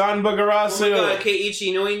 the Sanba Oh Garasu. my god, Keiichi,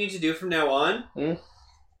 you know what you need to do from now on? Hmm?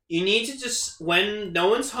 You need to just, when no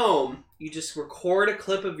one's home, you just record a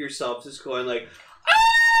clip of yourself just going like,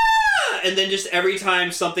 ah! And then just every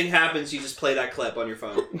time something happens, you just play that clip on your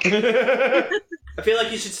phone. I feel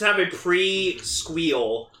like you should have a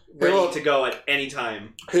pre-squeal ready Well- to go at any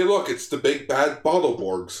time. Hey, look, it's the big bad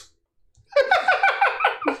Bottleborgs.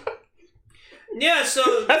 Yeah,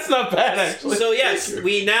 so... That's not bad, actually. So yes,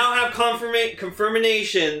 we now have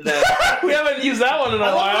confirmation that... We haven't used that one in a I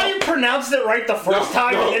love how while. you pronounced it right the first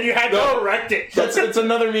time and then you had to correct it. It's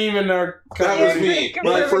another meme in our. That was me.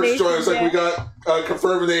 When I first joined, I was like, Yeah. we got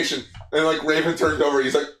confirmation. And like Raven turned over,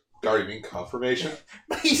 he's like, Gary, you mean confirmation?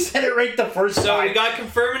 He said it right the first So time. we got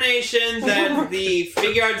confirmation that the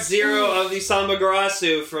Figure Art Zero of the Samba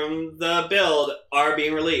Garasu from the build are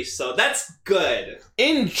being released. So that's good.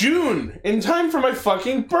 In June, in time for my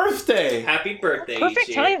fucking birthday. Happy birthday, Perfect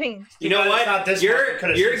Ichi. timing. You know It's not what? this You're month, it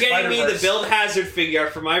could've you're been getting me the Spider-Verse. Build Hazard figure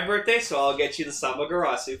art for my birthday, so I'll get you the Samba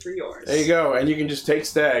Garasu for yours. There you go, and you can just take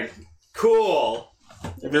Stag. Cool.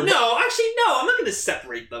 If you're, No, actually, no. I'm not going to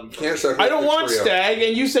separate them. from Can't you. separate I don't the want trio. Stag,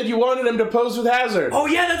 and you said you wanted him to pose with Hazard. Oh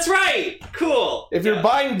yeah, that's right. Cool. If you're Yeah.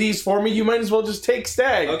 buying these for me, you might as well just take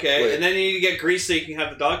Stag. Okay, Wait. and then you need to get Grease so you can have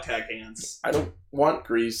the dog tag hands. I don't want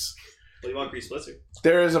Grease. Well, you want Grease Blizzard.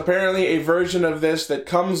 There is apparently a version of this that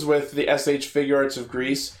comes with the SH Figure Arts of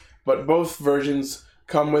Grease, but both versions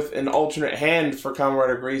come with an alternate hand for Kamen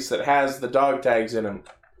Rider Grease that has the dog tags in them.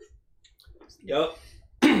 Yep.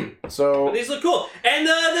 So But these look cool. And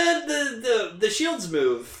the shields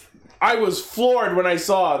move. I was floored when I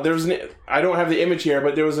saw I don't have the image here,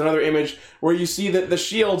 but there was another image where you see that the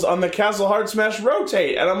shields on the Castle Heart Smash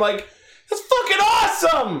rotate, and I'm like, that's fucking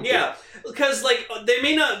awesome! Yeah. Because, like, they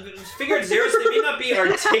may not... Figured Zeros, they may not be I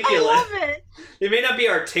articulate. love it. They may not be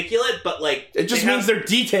articulate, but, like... It just they means have, they're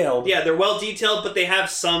detailed. Yeah, they're well detailed, but they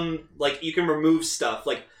have some, like, you can remove stuff.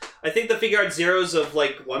 Like, I think the Figure Art Zeros of,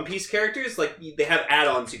 like, One Piece characters, like, they have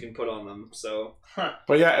add-ons you can put on them, so...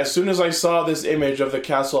 But yeah, as soon as I saw this image of the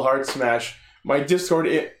Castle Heart Smash, my Discord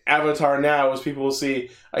avatar now, as people will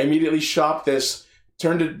see, I immediately shopped this,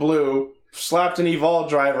 turned it blue, slapped an Evolve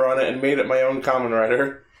driver on it, and made it my own Kamen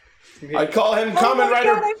Rider. I call him Oh Kamen my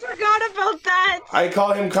Rider. God, I forgot about that. I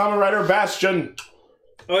call him Kamen Rider Bastion.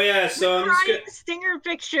 Oh yeah, so I'm just gonna. Crying stinger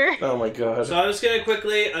picture. Oh my god. So I'm just gonna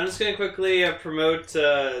quickly promote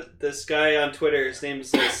this guy on Twitter. His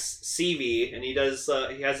name's CV, and he has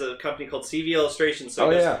a company called CV Illustrations. So Oh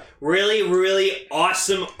he does yeah. really, really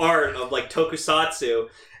awesome art of like tokusatsu.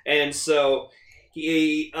 And so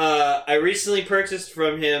I recently purchased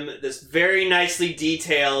from him this very nicely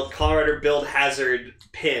detailed Colorado Build Hazard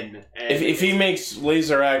pin. And If he makes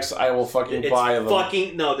Laser X, I will fucking buy them.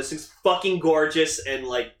 this thing's fucking gorgeous, and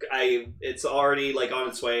like it's already like on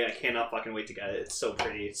its way. I cannot fucking wait to get it. It's so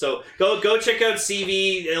pretty. So go check out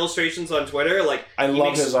CV Illustrations on Twitter. Like I he love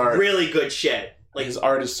makes his art. really good shit. Like His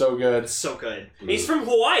art is so good. it's so good. And he's from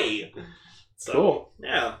Hawaii. So, Cool.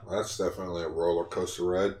 Yeah. That's definitely a roller coaster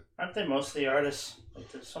ride. Aren't they mostly artists?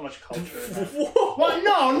 Like, there's so much culture in that. Whoa. Well,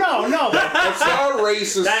 no. That's not a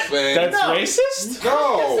racist thing. That's No. racist?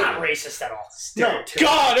 no. That's not racist at all. No,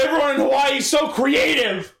 God, everyone in Hawaii is so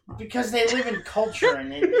creative! because they live in culture,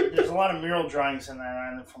 and there's a lot of mural drawings in that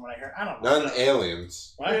island, from what I heard. I don't know. None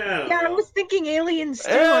aliens. What? Yeah, I was thinking aliens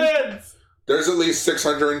too. Aliens! There's at least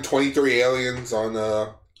 623 aliens on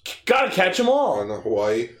Gotta catch them all.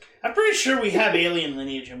 Hawaii. I'm pretty sure we have alien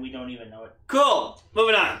lineage, and we don't even know it. Cool.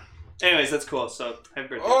 Moving on. Anyways, that's cool. So happy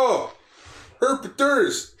birthday. Oh,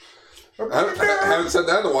 herpeters. I haven't said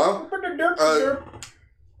that in a while.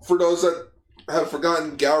 For those that have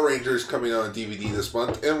forgotten, Gal Rangers coming out on DVD this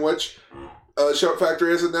month, in which Shout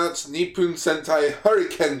Factory has announced Nippon Sentai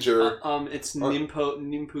Hurricaneger. It's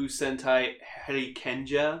Nimpu Sentai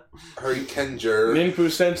Harikenja. Hurricaneger. Ninpu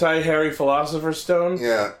Sentai Harry Philosopher's Stone.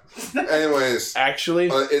 Yeah. Anyways, Actually,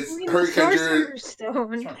 it's I mean, the Hurricaneger. Sorcerer's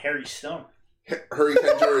Stone. It's from Harry Stone.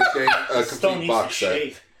 Hurricaneger is getting a Stone complete needs box to set.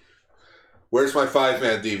 shave. Where's my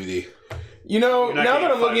 5-man DVD? you know, You're not now that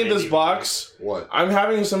getting I'm looking at five this DVD. box, What? I'm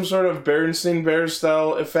having some sort of Berenstain Bears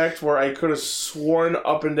style effect where I could have sworn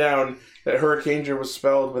up and down that Hurricaneger was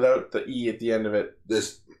spelled without the E at the end of it.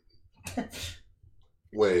 This.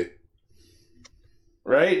 Wait.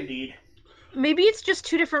 Right? Indeed. Maybe it's just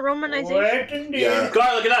two different romanizations. What indeed? Yeah.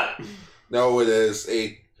 Gar, look it up. No, it is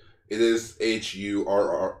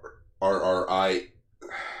HURRRI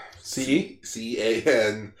See?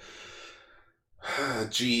 CAN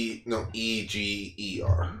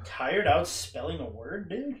EGER. Tired out spelling a word,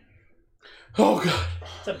 dude? Oh god.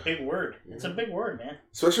 It's a big word. It's a big word, man.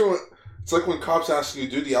 Especially when it's like when cops ask you to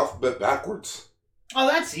do the alphabet backwards. Oh,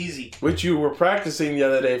 that's easy. Which you were practicing the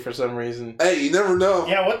other day for some reason. Hey, you never know.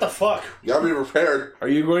 Yeah, what the fuck? You gotta be prepared. Are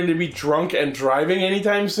you going to be drunk and driving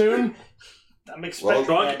anytime soon? I'm expecting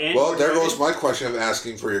drunk that. and- Well, there goes my question of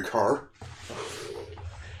asking for your car.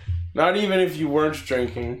 Not even if you weren't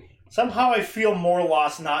drinking, Somehow I feel more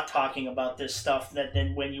lost not talking about this stuff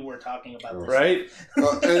than when you were talking about this. right?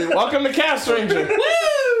 Anyway, Welcome to Cast Ranger.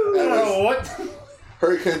 I don't know what.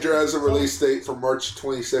 Hurricaneger has a release date for March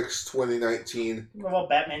 26, 2019. What about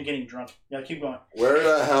Batman getting drunk? Yeah, keep going. Where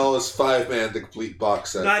the hell is 5-man the complete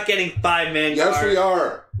box set? Not getting 5-man. Yes, Gar. we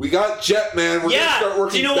are. We got Jetman. We're gonna start Yeah.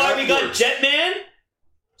 working Do you know why we got backwards. Jetman?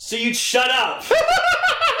 So you'd shut up.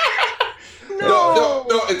 No.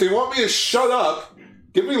 If they want me to shut up,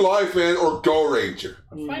 give me Live Man or Go Ranger.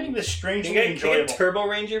 I'm finding this strangely Can you get enjoyable. Turbo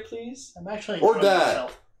Ranger, please? I'm actually Or enjoying that.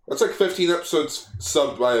 myself. That's like 15 episodes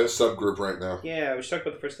subbed by a subgroup right now. Yeah, we should talk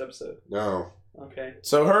about the first episode. No. Okay.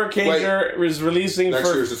 So Hurricaneger is releasing Next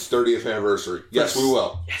for year's its 30th anniversary. Yes, we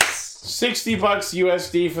will. Yes. $60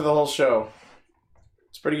 USD for the whole show.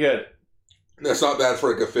 It's pretty good. That's not bad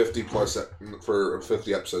for like a 50 plus for a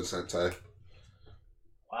 50 episode Sentai.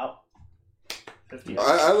 Wow. 50.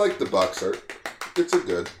 I like the box art. It's a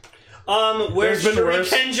good. Where's There's been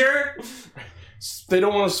worse. Shurikenger? They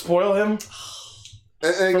don't want to spoil him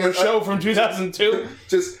And from again, a show from 2002.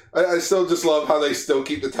 I still just love how they still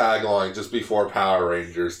keep the tagline just before Power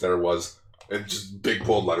Rangers there was, and just big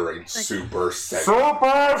bold lettering, Super Sentai.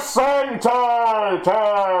 Super Sentai!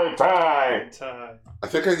 I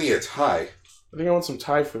think I need a tie. I think I want some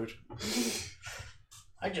Thai food.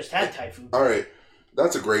 I just had Thai food. Alright,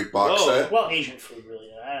 that's a great box Whoa. set. Well, Asian food, really.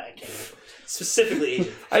 I can't. Specifically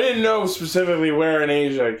Asian. I didn't know specifically where in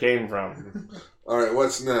Asia it came from. Alright,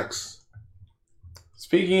 what's next?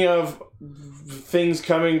 Speaking of things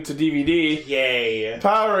coming to DVD, Yay.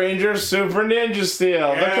 Power Rangers Super Ninja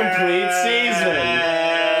Steel, the complete season.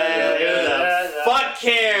 Fuck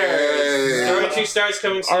cares. Yay. Story 2 stars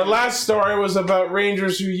coming soon. Our last story was about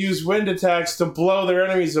Rangers who use wind attacks to blow their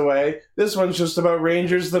enemies away. This one's just about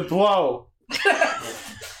Rangers that blow.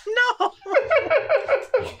 No.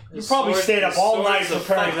 You probably stayed up all night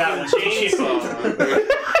preparing that one, didn't you?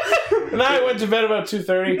 And I went to bed about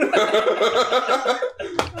 2:30.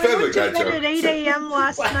 February the went to guy bed joke. at 8 a.m.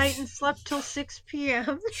 last What? night and slept till 6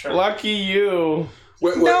 p.m. Sure. Lucky you.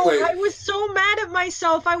 Wait, No, wait. I was so mad at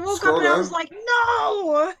myself. I woke Scroll up and I down. was like,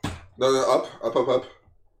 no! No, up.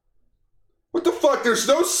 What the fuck? There's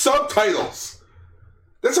no subtitles.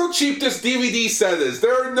 That's how cheap this DVD set is.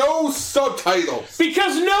 There are no subtitles.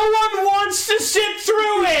 Because no one wants to sit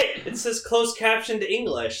through it! It says closed captioned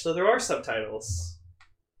English, so there are subtitles.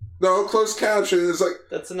 No, closed caption is like...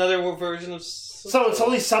 That's another version of. So it's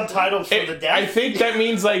only subtitles for the deaf? I think that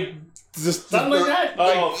means, like, just... Something like that?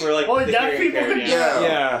 Oh, for like Only the deaf hearing people impaired, can-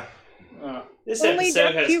 Yeah. Yeah. This Only episode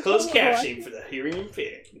deaf has people closed will captioning for the hearing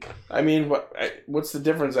impaired. I mean, what's the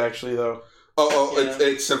difference, actually, though?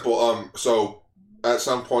 It's simple. So, at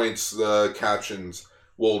some points, the captions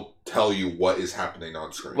will tell you what is happening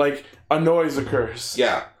on screen. Like, a noise occurs.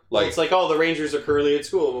 Yeah. Like, It's like, oh, the Rangers are currently at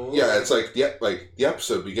school. yeah, it's like the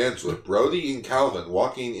episode begins with Brody and Calvin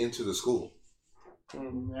walking into the school.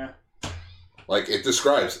 Yeah. Like, it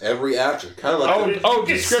describes every action. Kind of like You can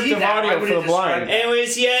see descriptive that. Why audio would for it the blind. describe that?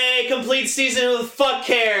 Anyways, yay! Complete season of the fuck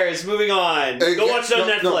cares. Moving on. Go watch it on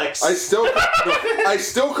Netflix. I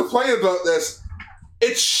still complain about this.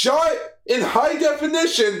 It's shot in high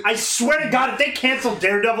definition. I swear to God, if they canceled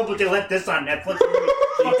Daredevil but they let this on Netflix,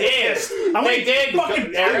 They did. I'm They did.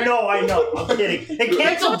 Fucking, I know. I'm kidding. They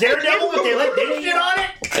canceled Daredevil but they let this shit on it?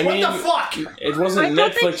 I What mean, the fuck? It I wasn't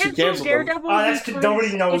thought they Netflix who canceled canceled them. Daredevil. Oh, that's because nobody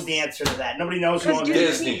because knows it's- the answer to that. Nobody knows who Because owns it.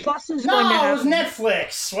 Disney. Disney Plus is going to No, it have was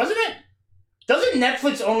Netflix, wasn't it? Doesn't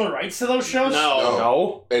Netflix own the rights to those shows? No.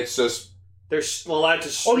 No. It's just They're allowed to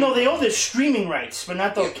Oh stream. no, they own the streaming rights, but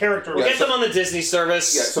not the character We'll rights. get them on the Disney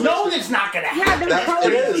service. yeah. So No, basically- that's not gonna Yeah, happen. they're it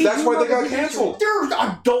probably is. That's why they got Disney. canceled. They're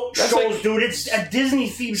adult That's shows, like- dude. It's a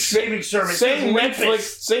Disney-themed streaming service. Saying It's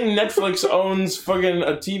Netflix, owns fucking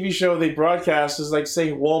a TV show they broadcast is like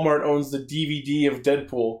saying Walmart owns the DVD of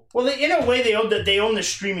Deadpool. Well, in a way, they own the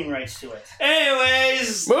streaming rights to it.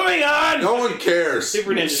 Anyways, Moving on! No one cares.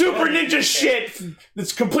 Super Ninja. Super Ninja shit!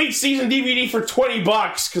 It's complete season DVD for $20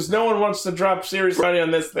 because no one wants to drop serious money on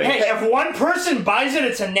this thing. Hey, if one person buys it,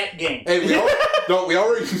 it's a net gain. Hey,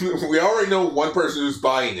 we already know one person who's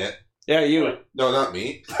buying it. Yeah, you. No, not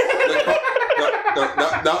me.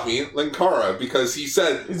 Not me. Linkara, because he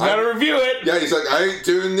said He's got to review it. Yeah, he's like, I ain't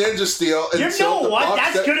doing Ninja Steel You until know the what? box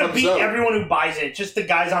That's set gonna comes beat out. everyone who buys it. Just the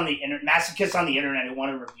guys on the internet, masochists on the internet who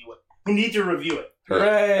want to review it, who need to review it. It's gonna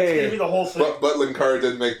Hooray! be the whole thing. But Linkara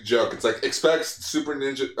did make a joke. It's like expect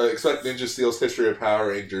Ninja Steel's History of Power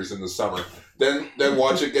Rangers in the summer. Then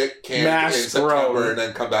watch it get canned Mass in September, thrown. and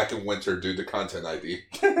then come back in winter due to content ID.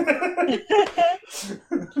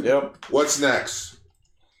 Yep. What's next?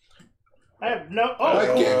 I have no. I like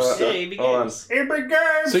Oh, games. Yeah, EB hold on. Games. here we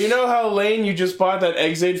go. So you know how, Lane, you just bought that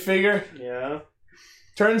Exade figure? Yeah.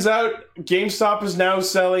 Turns out GameStop is now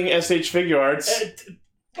selling SH Figure Arts.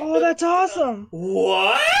 Oh, that's awesome.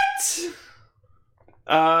 What?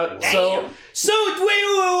 So So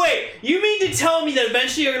wait! You mean to tell me that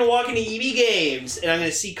eventually you're gonna walk into EB Games and I'm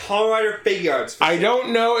gonna see Kamen Rider figure arts? I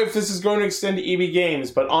don't know if this is going to extend to EB Games,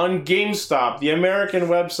 but on GameStop, the American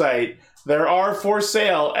website, there are for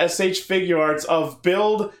sale SH Figure Arts of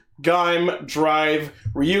Build, Gaim, Drive,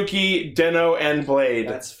 Ryuki, Den-O, and Blade.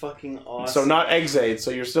 That's fucking awesome. So not Exade,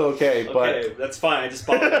 so you're still okay, Okay, that's fine. I just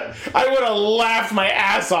bought but them. I would have laughed my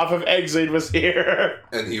ass off if Exade was here.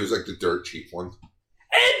 And he was like the dirt cheap one.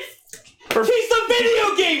 And he's the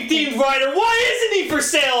video game themed writer. Why isn't he for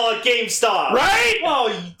sale on GameStop? Right?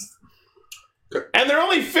 Oh, And they're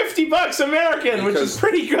only $50 American, which is Because-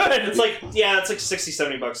 pretty good. it's like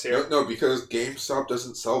 $60-$70 here. No, because GameStop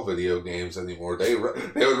doesn't sell video games anymore. They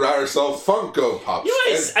would rather sell Funko Pops. You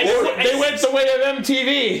know, and board They went the way of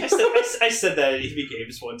MTV. I said that at EB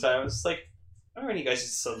Games one time. I was like, "Why aren't you guys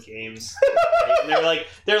just sell games?" And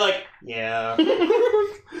they're like, yeah.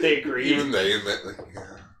 They agreed. Even they admit, like,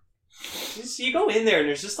 yeah. You go in there and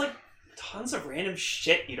there's just like tons of random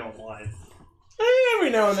shit you don't want. Every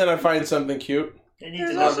now and then I find something cute. They need to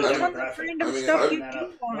There's know also the tons of demographic. random I mean, stuff you That do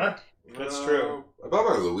up. want. Huh? That's true. I bought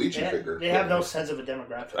my Luigi figure. They have no sense of a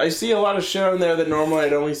demographic. I see a lot of shit on there that normally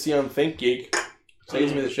I'd only see on ThinkGeek.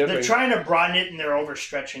 Saves me the shipping. They're trying to broaden it and they're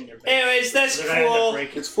overstretching their base. Anyways, that's They're gonna end up cool.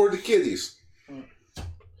 breaking. It's for the kiddies.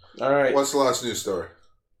 All right. What's the last news story?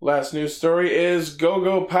 Last news story is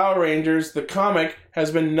Go-Go Power Rangers, the comic,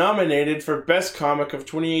 has been nominated for Best Comic of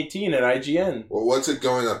 2018 at IGN. Well, what's it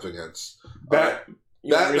going up against?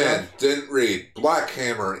 You wanna read Batman didn't read. Black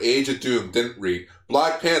Hammer, Age of Doom didn't read.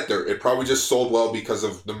 Black Panther, it probably just sold well because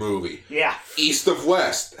of the movie. Yeah. East of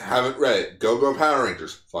West, haven't read it. Go Go Power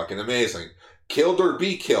Rangers, fucking amazing. Killed or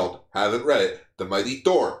Be Killed, haven't read it. the Mighty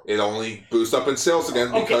Thor. It only boosts up in sales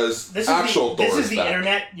again because actual Thor This is is the back.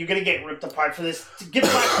 internet. You're gonna get ripped apart for this. Give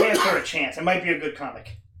Black Panther a chance. It might be a good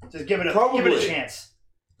comic. Just give it a chance.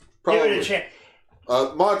 Probably. Give it a chance.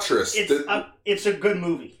 Monstrous. It's a good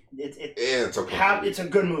movie. It's okay. It's a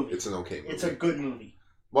good movie. It's an okay movie. It's a good movie.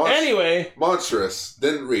 Anyway, Monstrous.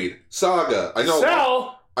 Didn't read. Saga. I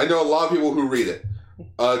know a lot of people who read it.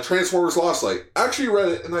 Transformers Lost Light. Actually read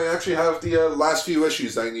it, and I actually have the last few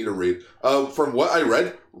issues that I need to read. From what I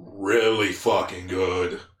read, really fucking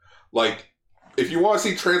good. Like, if you want to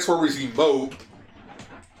see Transformers emote,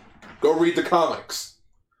 go read the comics.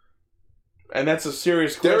 And that's a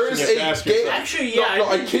serious There question is you have to a ask game. yourself. Actually, No,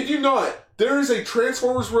 I kid you not. There is a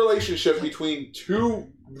Transformers relationship between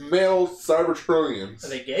two male Cybertronians. Are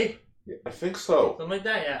they gay? I think so. Something like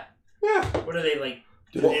that. Yeah. Yeah. What are they like?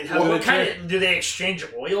 Do Do they exchange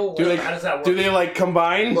oil? How does that work? Do they like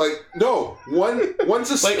combine? Like, no.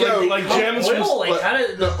 One's a scout. like gems from oil? Like, how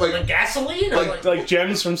do, like gasoline? Or like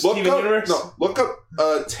gems from Steven Universe? No, look up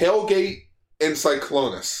Tailgate and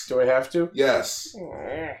Cyclonus. Do I have to? Yes.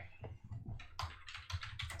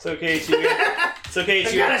 It's okay, T. It's okay,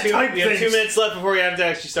 T. We have 2 minutes left before we have to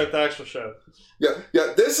actually start the actual show. Yeah.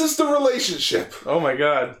 This is the relationship. Oh my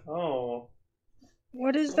god. Oh.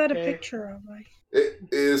 What is that a picture of? It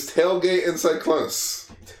is Tailgate and Cyclonus.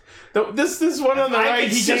 This one on the right,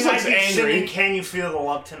 he just looks angry. Can you feel the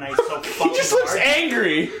love tonight? So He just looks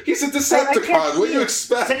angry. He's a Decepticon. What do you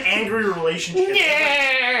expect? It's an angry relationship.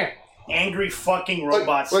 Yeah. Angry fucking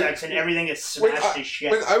robot sex and everything is smashed to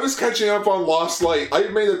shit. When I was catching up on Lost Light, I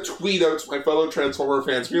made a tweet out to my fellow Transformer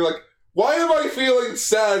fans, being like, "Why am I feeling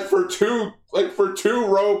sad for two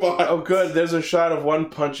robots?" Oh, good. There's a shot of one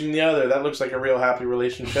punching the other. That looks like a real happy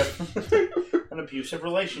relationship. An abusive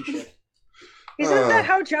relationship. Isn't that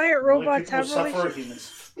how giant robots Only people have who suffer are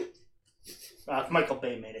relationships? humans. Michael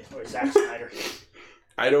Bay made it, or Zack Snyder.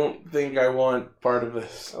 I don't think I want part of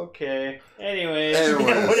this. Okay. Anyways.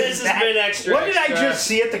 What This is has been extra. What did I just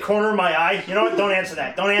see at the corner of my eye? You know what? Don't answer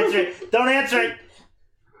that. Don't answer it. Don't answer it.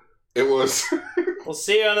 It was. We'll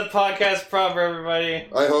see you on the podcast proper, everybody.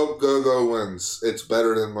 I hope Go-Go wins. It's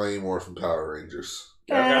better than Mighty Morphin Power Rangers.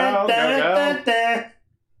 Go, go, go.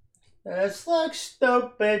 This looks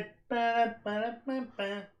stupid.